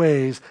one of the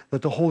ways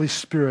that the Holy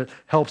Spirit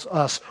helps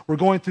us. We're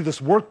going through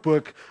this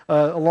workbook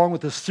along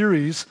with this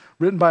series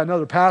written by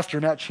another pastor,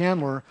 Matt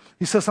Chandler.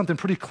 He says something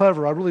pretty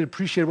clever. I really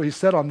appreciate what he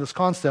said on this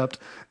concept.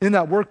 In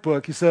that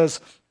workbook, he says,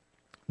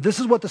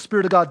 this is what the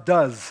Spirit of God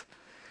does.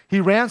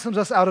 He ransoms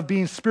us out of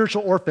being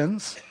spiritual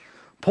orphans,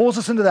 pulls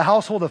us into the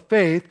household of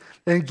faith,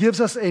 and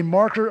gives us a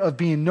marker of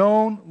being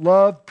known,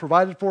 loved,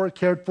 provided for,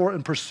 cared for,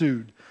 and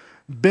pursued.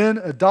 Been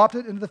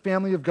adopted into the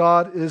family of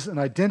God is an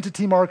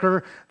identity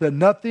marker that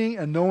nothing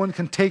and no one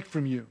can take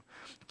from you.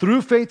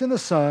 Through faith in the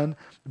Son,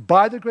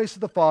 by the grace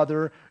of the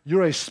Father,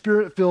 you're a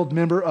Spirit-filled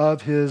member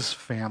of his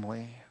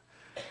family.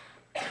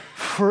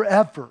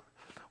 Forever.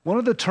 One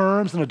of the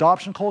terms in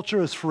adoption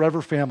culture is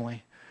forever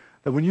family.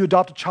 That when you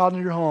adopt a child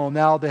in your home,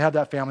 now they have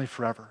that family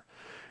forever.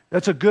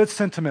 That's a good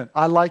sentiment.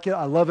 I like it,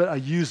 I love it, I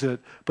use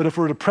it. But if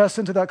we're to press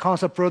into that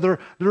concept further,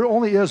 there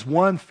only is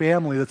one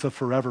family that's a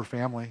forever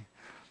family.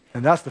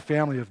 And that's the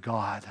family of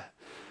God.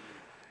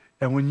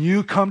 And when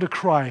you come to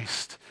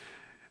Christ,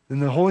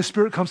 and the Holy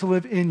Spirit comes to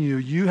live in you,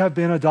 you have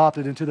been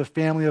adopted into the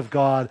family of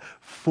God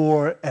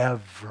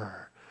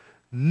forever.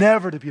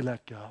 Never to be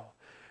let go.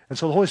 And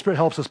so the Holy Spirit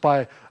helps us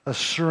by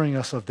assuring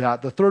us of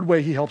that. The third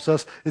way he helps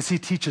us is he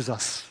teaches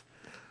us.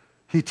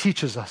 He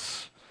teaches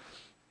us.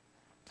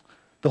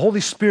 The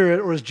Holy Spirit,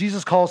 or as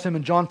Jesus calls him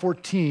in John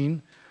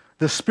 14,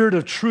 the Spirit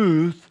of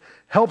truth,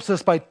 helps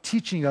us by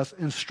teaching us,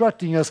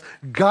 instructing us,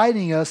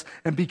 guiding us,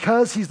 and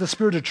because he's the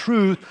Spirit of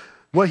truth,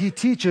 what he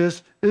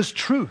teaches is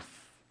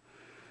truth.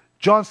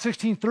 John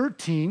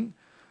 16:13,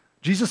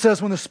 Jesus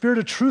says, when the Spirit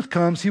of truth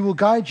comes, he will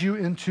guide you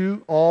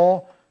into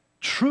all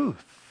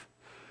truth.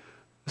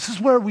 This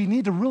is where we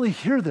need to really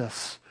hear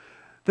this,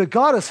 that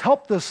God has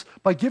helped us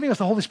by giving us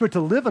the Holy Spirit to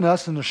live in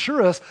us and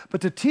assure us,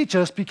 but to teach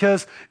us,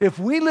 because if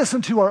we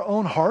listen to our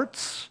own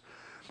hearts,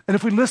 and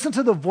if we listen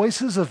to the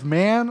voices of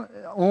man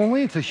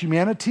only, to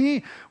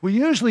humanity, we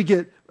usually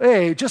get,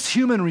 just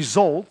human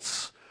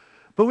results,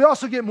 but we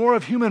also get more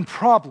of human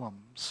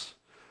problems.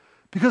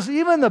 Because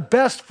even the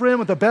best friend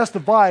with the best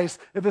advice,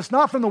 if it's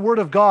not from the Word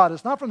of God,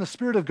 it's not from the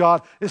Spirit of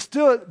God, it's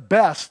still at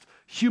best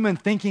human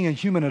thinking and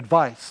human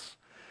advice.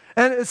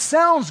 And it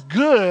sounds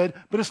good,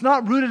 but it's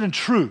not rooted in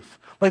truth.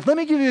 Like, let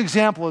me give you an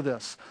example of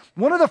this.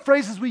 One of the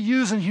phrases we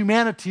use in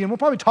humanity, and we'll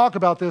probably talk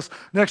about this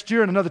next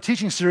year in another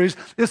teaching series,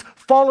 is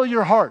follow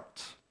your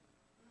heart.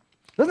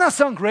 Doesn't that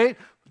sound great?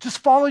 Just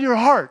follow your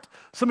heart.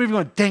 Some of you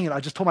are going, dang it,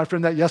 I just told my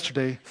friend that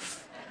yesterday.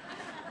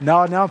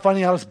 Now I'm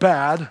finding out it's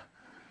bad.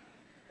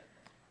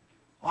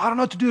 Well, I don't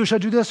know what to do. Should I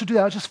do this or do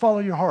that? Just follow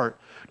your heart.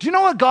 Do you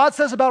know what God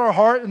says about our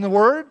heart in the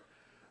Word?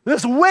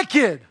 It's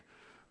wicked.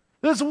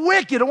 It's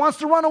wicked. It wants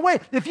to run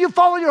away. If you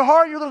follow your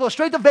heart, you're going to go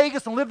straight to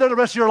Vegas and live there the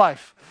rest of your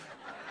life.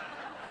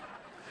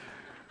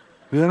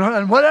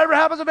 And whatever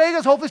happens in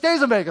Vegas, hopefully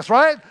stays in Vegas,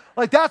 right?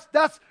 Like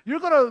that's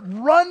you're going to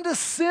run to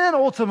sin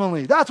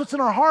ultimately. That's what's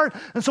in our heart.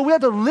 And so we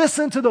have to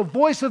listen to the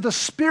voice of the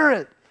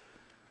Spirit,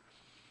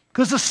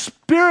 because the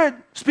Spirit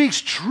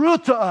speaks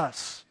truth to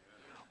us.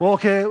 Well,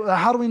 okay,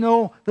 how do we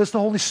know that's the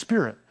Holy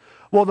Spirit?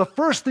 Well, the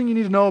first thing you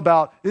need to know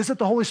about, is it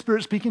the Holy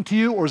Spirit speaking to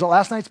you, or is it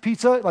last night's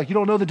pizza? Like, you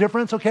don't know the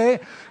difference, okay?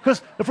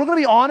 Because if we're going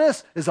to be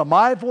honest, is it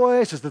my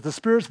voice? Is it the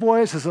Spirit's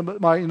voice? Is it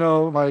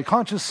my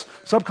conscious,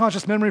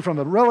 subconscious memory from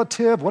a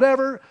relative,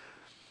 whatever?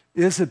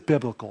 Is it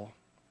biblical?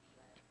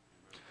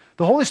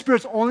 The Holy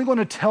Spirit's only going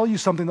to tell you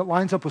something that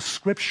lines up with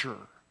Scripture.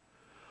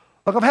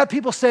 Like, I've had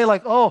people say,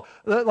 like,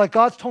 like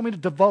God's told me to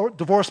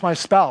divorce my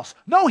spouse.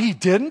 No, he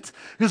didn't.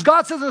 Because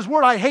God says in his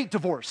word, I hate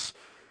divorce.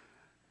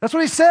 That's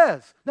what he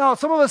says. Now,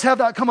 some of us have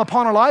that come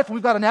upon our life, and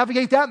we've got to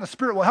navigate that, and the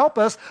Spirit will help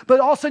us.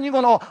 But all of a sudden you're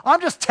going, I'm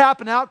just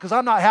tapping out because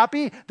I'm not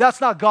happy. That's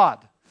not God.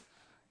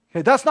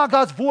 Okay, that's not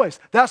God's voice.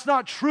 That's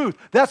not truth.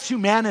 That's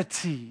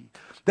humanity.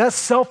 That's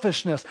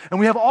selfishness. And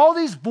we have all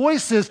these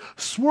voices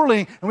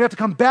swirling, and we have to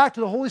come back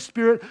to the Holy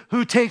Spirit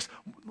who takes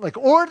like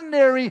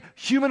ordinary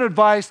human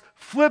advice,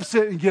 flips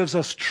it, and gives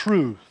us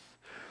truth.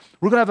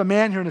 We're going to have a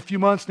man here in a few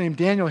months named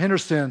Daniel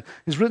Henderson.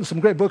 He's written some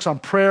great books on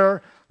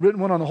prayer, written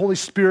one on the Holy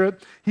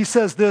Spirit. He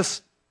says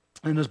this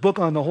in his book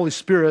on the Holy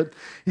Spirit.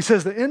 He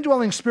says, the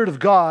indwelling Spirit of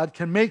God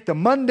can make the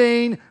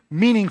mundane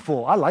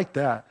meaningful. I like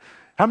that.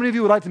 How many of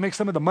you would like to make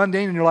some of the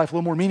mundane in your life a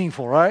little more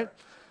meaningful, right?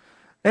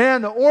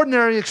 And the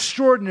ordinary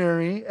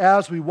extraordinary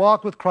as we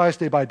walk with Christ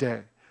day by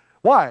day.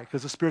 Why?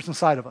 Because the Spirit's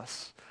inside of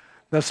us.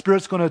 The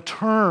Spirit's going to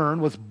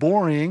turn what's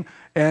boring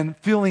and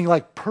feeling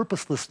like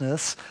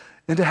purposelessness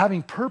into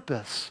having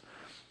purpose.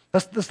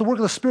 That's the work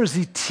of the Spirit, is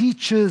He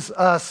teaches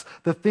us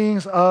the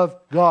things of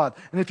God.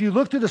 And if you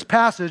look through this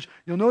passage,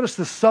 you'll notice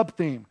this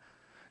sub-theme.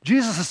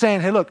 Jesus is saying,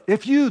 hey, look,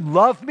 if you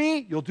love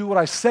me, you'll do what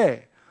I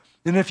say.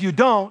 And if you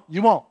don't,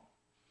 you won't.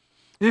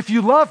 If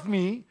you love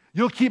me,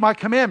 you'll keep my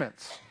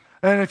commandments.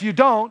 And if you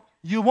don't,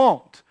 you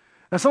won't.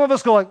 And some of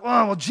us go like,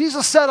 oh, well,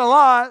 Jesus said a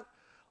lot.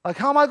 Like,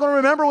 how am I going to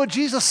remember what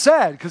Jesus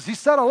said? Because He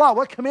said a lot.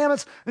 What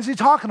commandments is He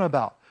talking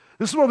about?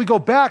 This is where we go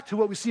back to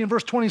what we see in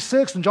verse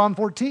 26 in John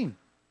 14.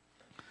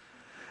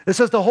 It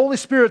says, the Holy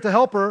Spirit, the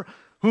Helper,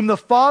 whom the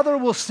Father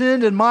will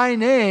send in my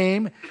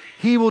name,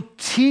 He will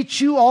teach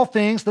you all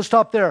things. Let's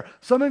stop there.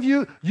 Some of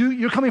you,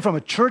 you're coming from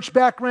a church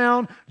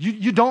background.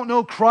 You don't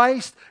know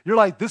Christ. You're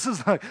like, this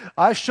is like,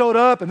 I showed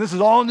up and this is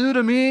all new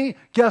to me.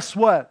 Guess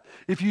what?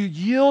 If you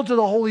yield to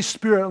the Holy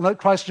Spirit and let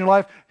Christ in your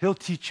life, He'll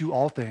teach you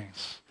all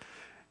things.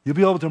 You'll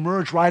be able to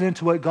merge right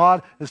into what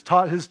God has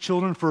taught His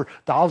children for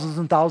thousands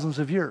and thousands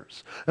of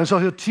years. And so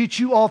He'll teach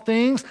you all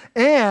things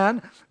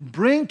and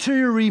bring to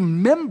your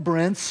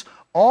remembrance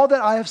all that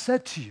I have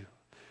said to you.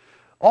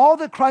 All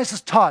that Christ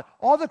has taught,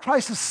 all that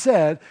Christ has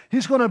said,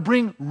 He's going to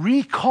bring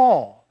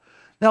recall.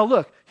 Now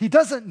look, He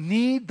doesn't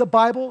need the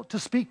Bible to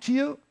speak to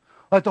you.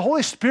 Like the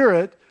Holy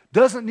Spirit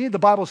doesn't need the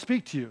Bible to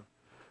speak to you.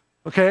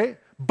 Okay?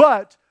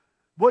 But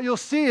what you'll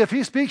see if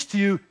He speaks to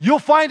you, you'll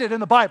find it in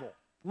the Bible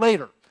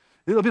later.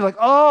 It'll be like,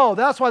 oh,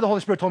 that's why the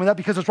Holy Spirit told me that,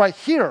 because it's right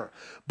here.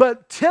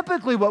 But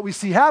typically what we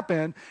see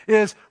happen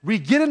is we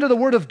get into the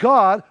Word of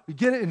God, we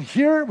get it in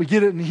here, we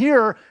get it in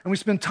here, and we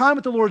spend time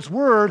with the Lord's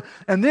Word,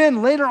 and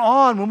then later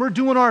on when we're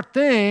doing our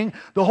thing,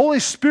 the Holy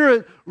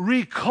Spirit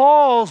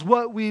recalls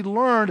what we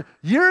learned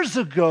years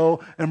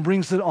ago and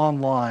brings it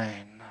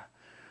online.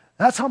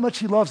 That's how much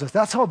He loves us.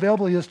 That's how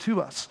available He is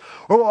to us.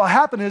 Or what will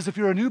happen is if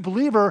you're a new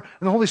believer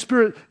and the Holy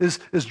Spirit is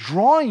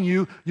drawing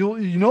you,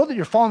 you know that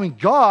you're following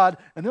God,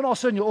 and then all of a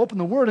sudden you'll open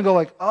the Word and go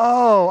like,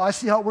 oh, I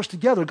see how it works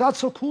together. God's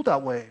so cool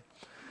that way.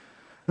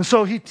 And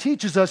so He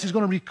teaches us, He's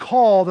going to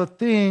recall the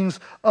things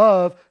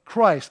of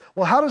Christ.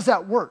 Well, how does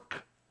that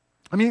work?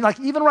 I mean, like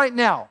even right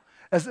now,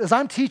 as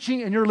I'm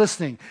teaching and you're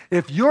listening,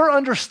 if you're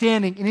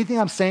understanding anything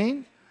I'm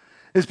saying,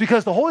 it's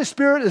because the Holy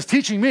Spirit is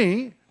teaching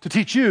me to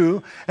teach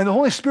you, and the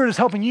Holy Spirit is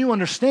helping you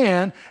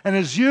understand. And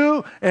as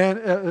you and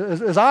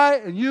as I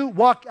and you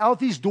walk out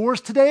these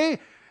doors today,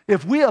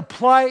 if we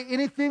apply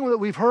anything that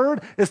we've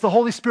heard, it's the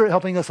Holy Spirit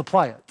helping us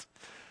apply it.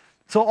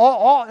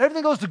 So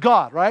everything goes to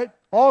God, right?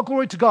 All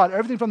glory to God,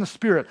 everything from the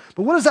Spirit.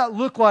 But what does that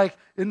look like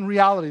in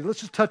reality?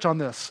 Let's just touch on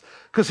this.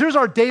 Because here's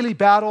our daily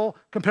battle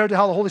compared to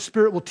how the Holy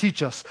Spirit will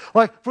teach us.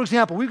 Like, for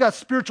example, we've got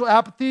spiritual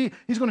apathy.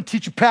 He's going to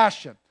teach you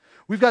passion.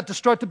 We've got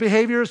destructive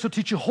behaviors, He'll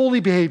teach you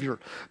holy behavior.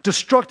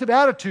 Destructive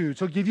attitudes,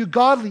 He'll give you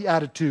godly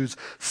attitudes.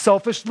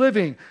 Selfish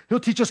living, He'll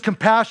teach us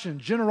compassion,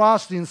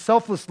 generosity, and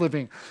selfless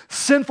living.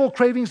 Sinful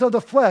cravings of the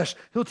flesh,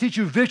 He'll teach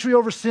you victory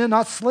over sin,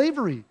 not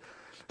slavery.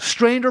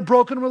 Strained or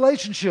broken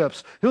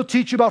relationships, He'll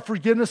teach you about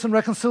forgiveness and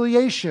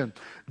reconciliation.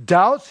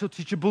 Doubts, He'll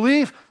teach you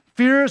belief.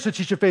 Fears, He'll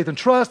teach you faith and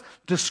trust.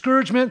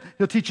 Discouragement,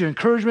 He'll teach you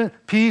encouragement,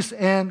 peace,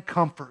 and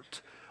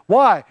comfort.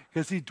 Why?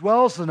 Because He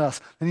dwells in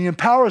us and He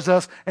empowers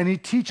us and He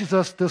teaches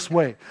us this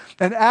way.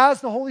 And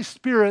as the Holy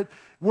Spirit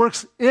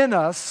works in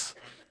us,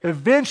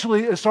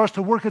 eventually it starts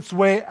to work its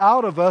way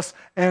out of us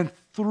and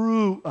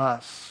through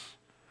us.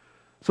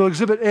 So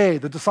Exhibit A,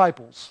 the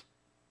disciples.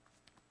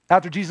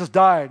 After Jesus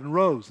died and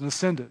rose and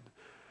ascended,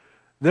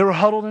 they were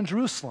huddled in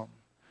Jerusalem.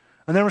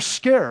 And they were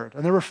scared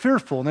and they were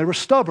fearful and they were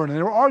stubborn and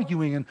they were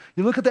arguing. And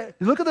you look at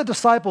the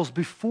disciples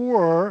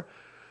before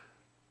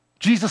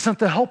Jesus sent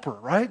the Helper,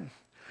 right?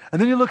 And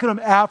then you look at them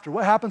after.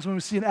 What happens when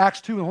we see in Acts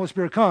 2 when the Holy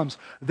Spirit comes?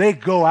 They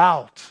go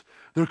out.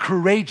 They're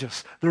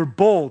courageous. They're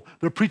bold.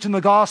 They're preaching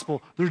the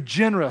gospel. They're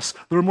generous.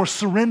 They're more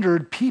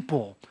surrendered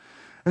people.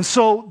 And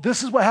so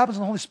this is what happens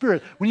in the Holy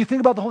Spirit. When you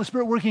think about the Holy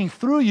Spirit working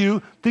through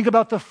you, think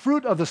about the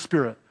fruit of the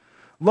Spirit.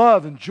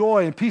 Love and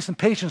joy and peace and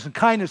patience and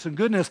kindness and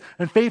goodness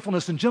and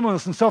faithfulness and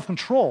gentleness and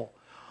self-control.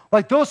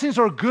 Like those things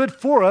are good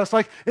for us.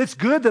 Like it's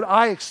good that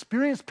I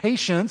experience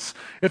patience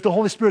if the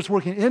Holy Spirit's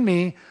working in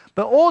me,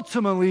 but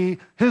ultimately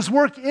His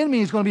work in me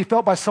is going to be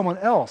felt by someone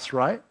else,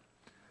 right?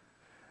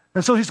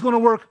 And so He's going to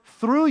work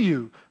through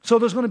you. So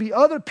there's going to be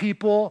other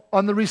people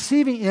on the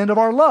receiving end of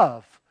our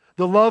love,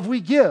 the love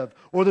we give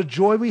or the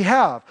joy we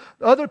have.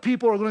 Other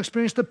people are going to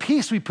experience the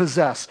peace we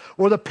possess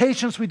or the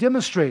patience we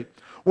demonstrate.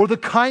 or the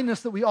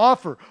kindness that we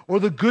offer, or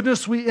the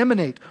goodness we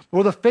emanate,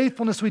 or the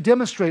faithfulness we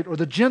demonstrate, or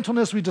the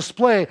gentleness we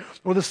display,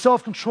 or the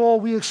self-control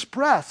we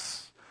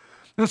express.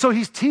 And so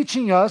he's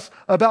teaching us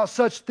about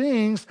such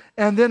things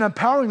and then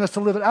empowering us to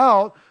live it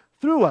out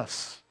through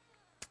us.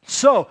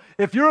 So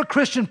if you're a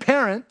Christian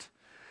parent,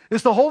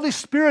 it's the Holy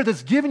Spirit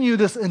that's giving you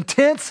this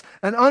intense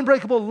and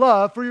unbreakable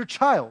love for your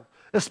child,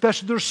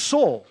 especially their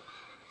soul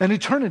and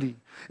eternity.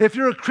 If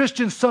you're a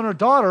Christian son or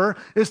daughter,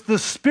 it's the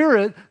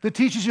Spirit that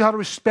teaches you how to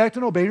respect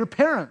and obey your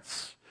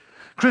parents.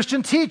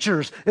 Christian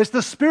teachers, it's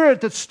the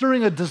Spirit that's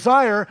stirring a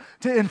desire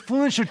to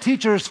influence your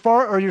teachers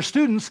or your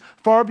students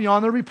far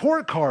beyond their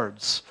report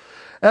cards.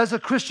 As a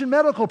Christian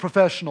medical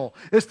professional,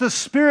 it's the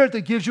Spirit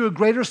that gives you a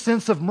greater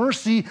sense of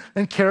mercy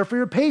and care for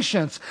your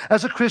patients.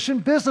 As a Christian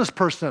business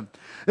person,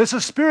 it's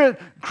the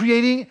Spirit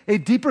creating a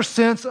deeper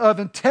sense of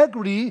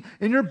integrity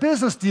in your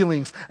business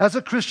dealings. As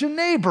a Christian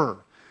neighbor,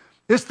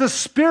 it's the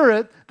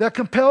Spirit that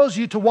compels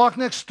you to walk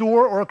next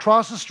door or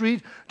across the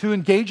street to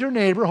engage your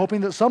neighbor,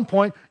 hoping that at some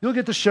point you'll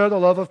get to share the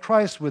love of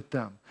Christ with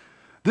them.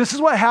 This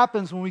is what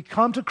happens when we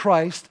come to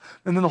Christ,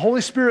 and then the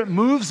Holy Spirit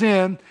moves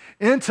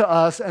into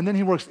us, and then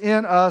he works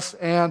in us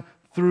and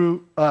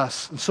through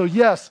us. And so,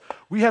 yes,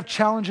 we have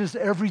challenges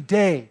every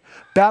day,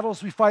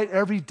 battles we fight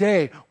every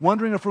day,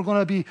 wondering if we're going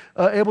to be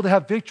able to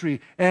have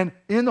victory. And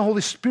in the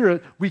Holy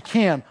Spirit, we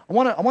can. I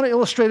want to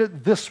illustrate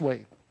it this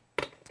way.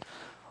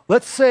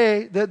 Let's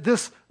say that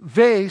this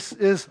vase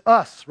is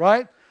us,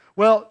 right?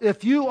 Well,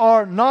 if you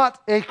are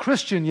not a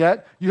Christian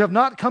yet, you have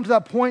not come to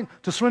that point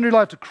to surrender your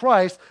life to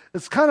Christ,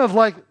 it's kind of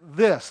like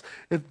this.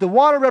 If the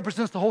water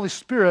represents the Holy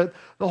Spirit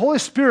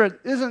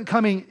isn't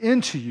coming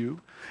into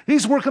you.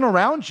 He's working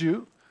around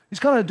you. He's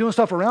kind of doing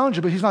stuff around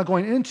you, but he's not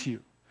going into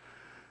you.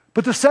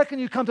 But the second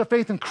you come to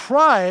faith in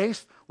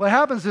Christ, what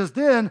happens is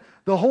then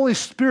the Holy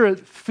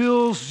Spirit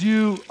fills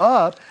you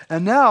up,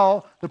 and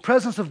now the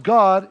presence of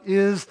God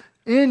is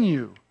in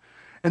you.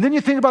 And then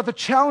you think about the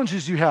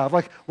challenges you have.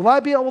 Like, will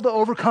I be able to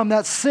overcome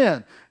that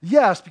sin?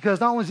 Yes, because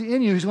not only is he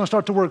in you, he's going to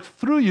start to work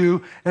through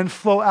you and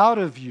flow out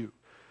of you.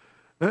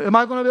 Am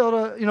I going to be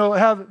able to,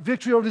 have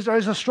victory over these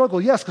areas of struggle?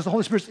 Yes, because the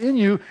Holy Spirit's in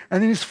you,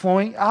 and then he's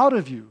flowing out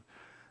of you.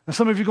 And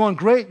some of you are going,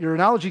 great, your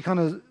analogy kind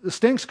of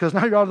stinks because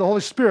now you're out of the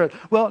Holy Spirit.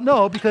 Well,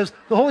 no, because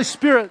the Holy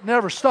Spirit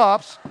never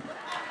stops.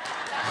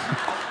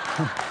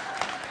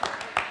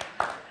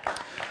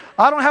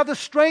 I don't have the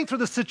strength for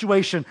the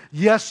situation.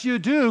 Yes, you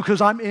do,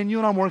 because I'm in you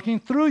and I'm working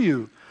through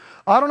you.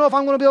 I don't know if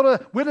I'm going to be able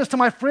to witness to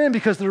my friend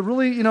because they're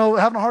really,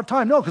 having a hard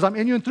time. No, because I'm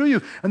in you and through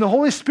you. And the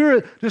Holy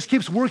Spirit just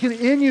keeps working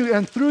in you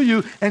and through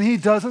you, and he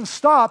doesn't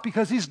stop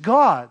because he's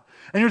God.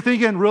 And you're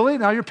thinking, really?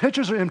 Now your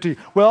pitchers are empty.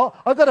 Well,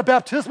 I've got a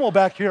baptismal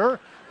back here.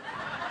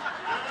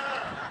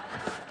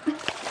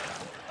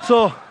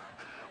 So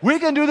we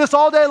can do this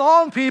all day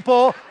long,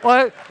 people.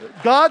 Like,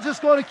 God's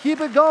just going to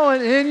keep it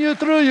going in you,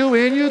 through you,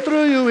 in you,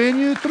 through you, in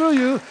you, through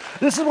you.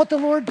 This is what the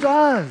Lord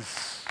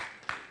does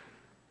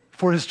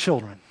for his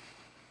children.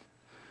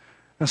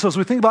 And so as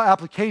we think about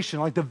application,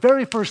 like the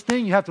very first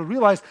thing you have to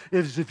realize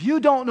is if you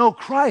don't know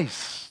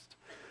Christ,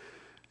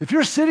 if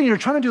you're sitting here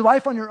trying to do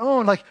life on your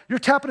own, like you're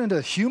tapping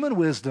into human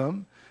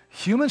wisdom,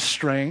 human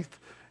strength,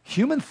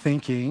 human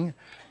thinking,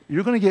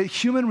 you're going to get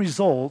human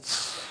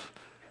results.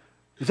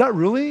 Is that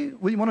really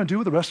what you want to do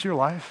with the rest of your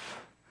life?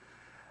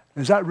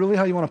 Is that really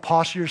how you want to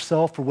posture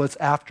yourself for what's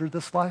after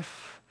this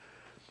life?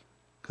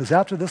 Because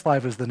after this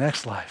life is the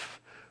next life,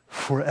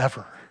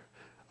 forever,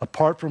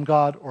 apart from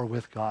God or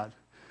with God.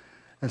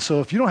 And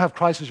so if you don't have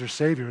Christ as your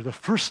Savior, the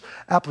first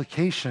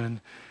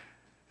application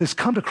is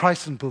come to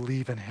Christ and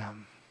believe in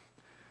him.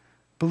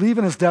 Believe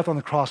in his death on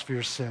the cross for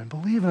your sin.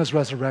 Believe in his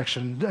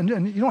resurrection. And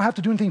you don't have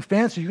to do anything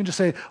fancy. You can just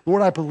say,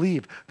 Lord, I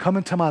believe. Come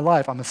into my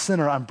life. I'm a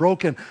sinner. I'm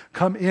broken.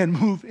 Come in.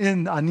 Move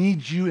in. I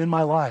need you in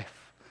my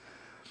life.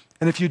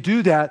 And if you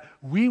do that,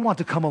 we want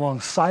to come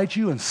alongside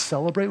you and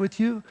celebrate with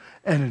you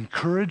and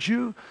encourage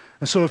you.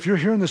 And so if you're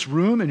here in this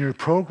room and your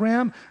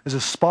program is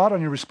a spot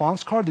on your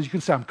response card that you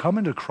can say, I'm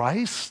coming to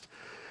Christ,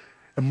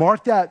 and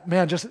mark that,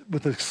 man, just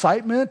with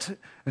excitement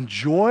and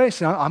joy.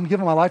 Say, I'm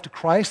giving my life to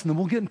Christ, and then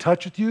we'll get in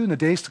touch with you in the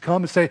days to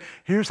come and say,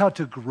 here's how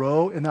to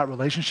grow in that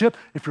relationship.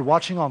 If you're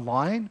watching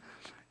online,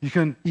 you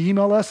can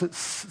email us at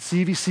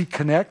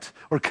cvcconnect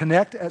or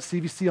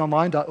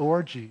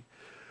connect@cvconline.org.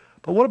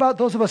 But what about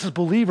those of us as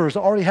believers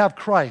that already have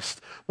Christ?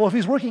 Well, if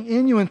he's working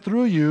in you and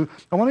through you,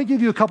 I want to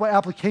give you a couple of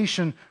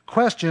application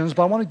questions,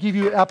 but I want to give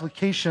you an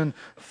application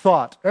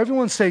thought.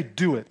 Everyone say,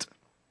 do it.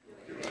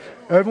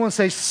 Everyone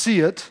say, see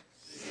it.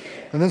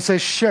 And then say,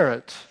 share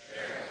it.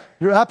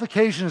 Your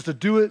application is to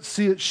do it,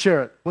 see it,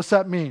 share it. What's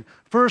that mean?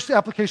 First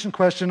application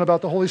question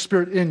about the Holy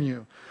Spirit in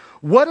you.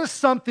 What is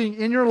something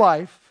in your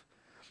life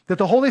that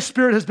the Holy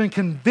Spirit has been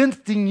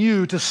convincing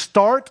you to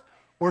start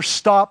or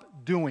stop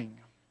doing?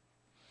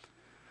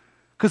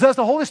 Because as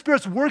the Holy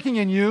Spirit's working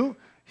in you,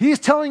 he's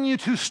telling you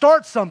to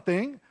start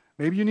something.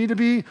 Maybe you need to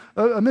be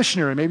a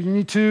missionary. Maybe you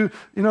need to,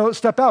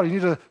 step out. You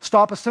need to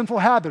stop a sinful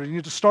habit. Or you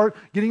need to start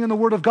getting in the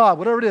Word of God,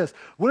 whatever it is.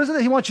 What is it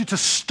that he wants you to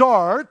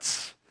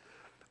start?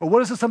 Or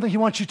what is it something he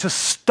wants you to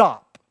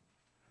stop?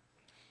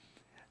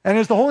 And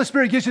as the Holy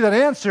Spirit gives you that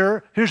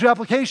answer, here's your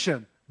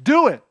application.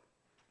 Do it.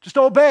 Just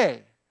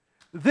obey.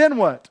 Then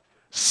what?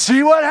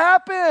 See what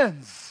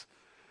happens.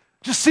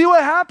 Just see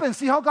what happens.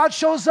 See how God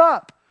shows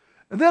up.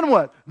 And then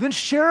what? Then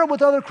share it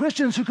with other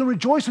Christians who can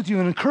rejoice with you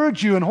and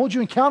encourage you and hold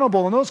you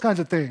accountable and those kinds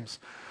of things.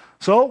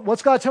 So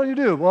what's God telling you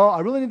to do? Well,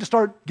 I really need to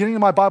start getting into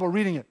my Bible,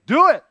 reading it.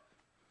 Do it.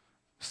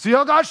 See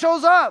how God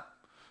shows up.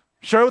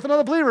 Share it with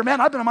another believer.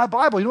 Man, I've been in my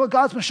Bible. You know what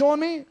God's been showing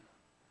me?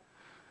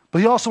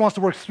 But he also wants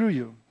to work through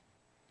you.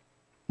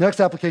 Next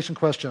application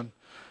question.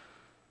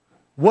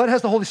 What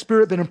has the Holy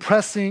Spirit been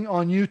impressing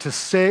on you to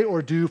say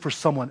or do for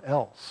someone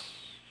else?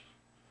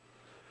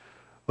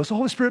 What's the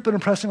Holy Spirit been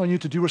impressing on you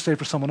to do or say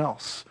for someone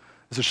else?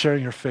 Is it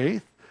sharing your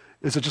faith?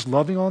 Is it just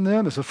loving on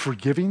them? Is it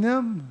forgiving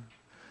them?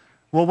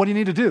 Well, what do you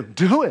need to do?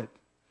 Do it.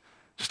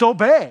 Just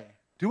obey.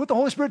 Do what the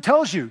Holy Spirit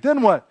tells you.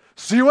 Then what?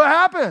 See what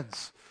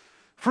happens.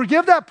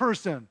 Forgive that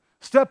person.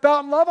 Step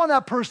out and love on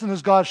that person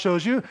as God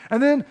shows you,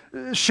 and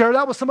then share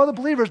that with some other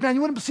believers. Man,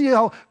 you wouldn't see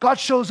how God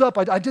shows up.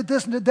 I did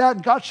this and did that,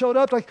 and God showed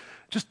up. Like,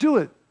 just do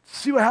it.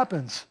 See what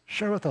happens.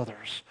 Share with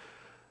others.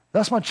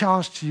 That's my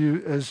challenge to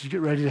you as you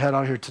get ready to head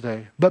out here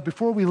today. But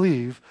before we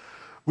leave,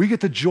 we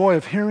get the joy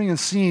of hearing and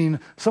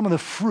seeing some of the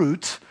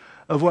fruit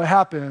of what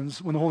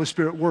happens when the Holy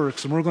Spirit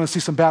works. And we're going to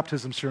see some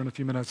baptisms here in a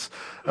few minutes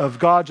of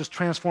God just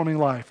transforming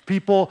life.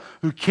 People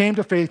who came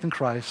to faith in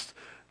Christ,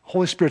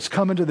 Holy Spirit's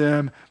come into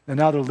them, and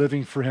now they're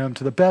living for him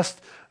to the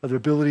best of their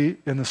ability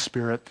in the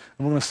Spirit.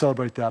 And we're going to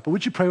celebrate that. But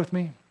would you pray with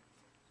me?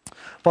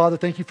 Father,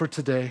 thank you for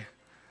today.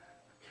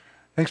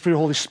 Thanks for your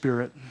Holy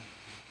Spirit.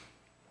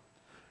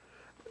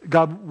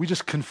 God, we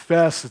just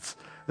confess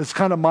it's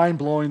kind of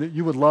mind-blowing that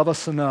you would love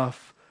us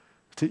enough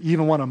to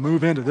even want to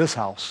move into this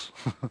house.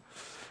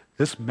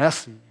 It's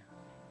messy.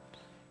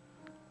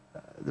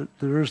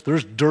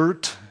 There's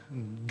dirt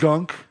and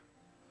gunk.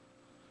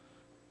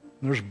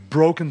 There's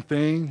broken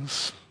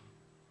things.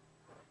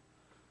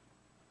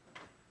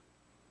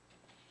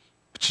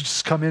 But you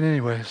just come in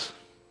anyways.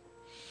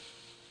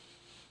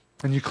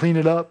 And you clean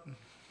it up.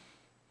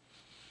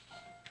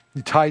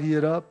 You tidy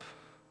it up.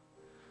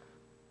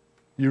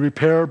 You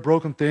repair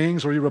broken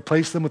things, or you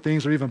replace them with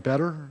things that are even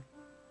better.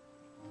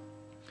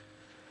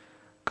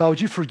 God,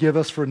 would you forgive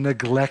us for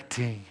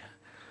neglecting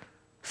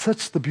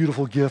such the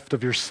beautiful gift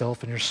of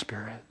yourself and your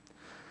Spirit?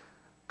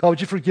 God,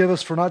 would you forgive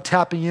us for not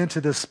tapping into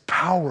this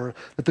power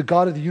that the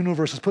God of the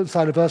universe has put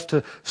inside of us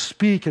to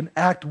speak and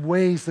act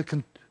ways that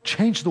can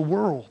change the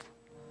world.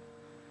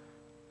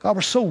 God,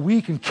 we're so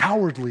weak and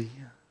cowardly.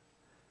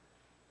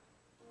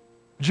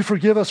 Would you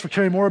forgive us for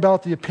caring more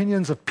about the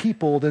opinions of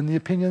people than the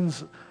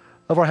opinions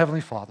of our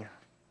Heavenly Father?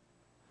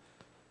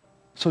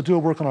 So do a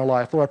work in our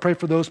life. Lord, I pray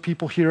for those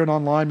people here and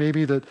online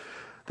maybe that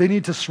they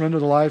need to surrender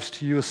their lives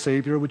to you as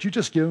Savior. Would you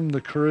just give them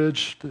the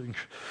courage, the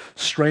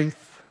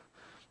strength,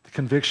 the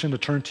conviction to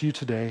turn to you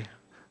today,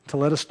 to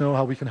let us know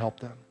how we can help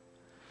them.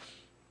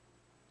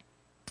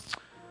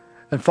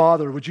 And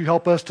Father, would you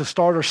help us to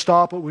start or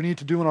stop what we need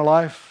to do in our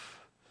life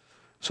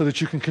so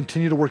that you can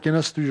continue to work in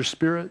us through your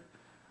Spirit?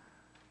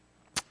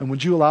 And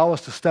would you allow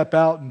us to step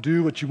out and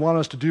do what you want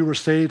us to do or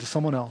say to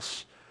someone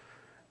else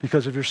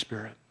because of your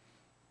Spirit?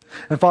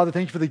 And Father,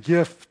 thank you for the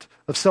gift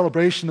of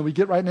celebration that we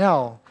get right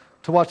now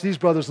to watch these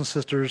brothers and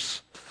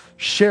sisters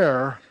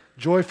share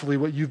joyfully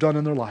what you've done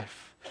in their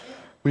life.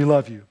 We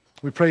love you.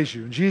 We praise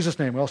you. In Jesus'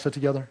 name, we all sit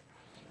together.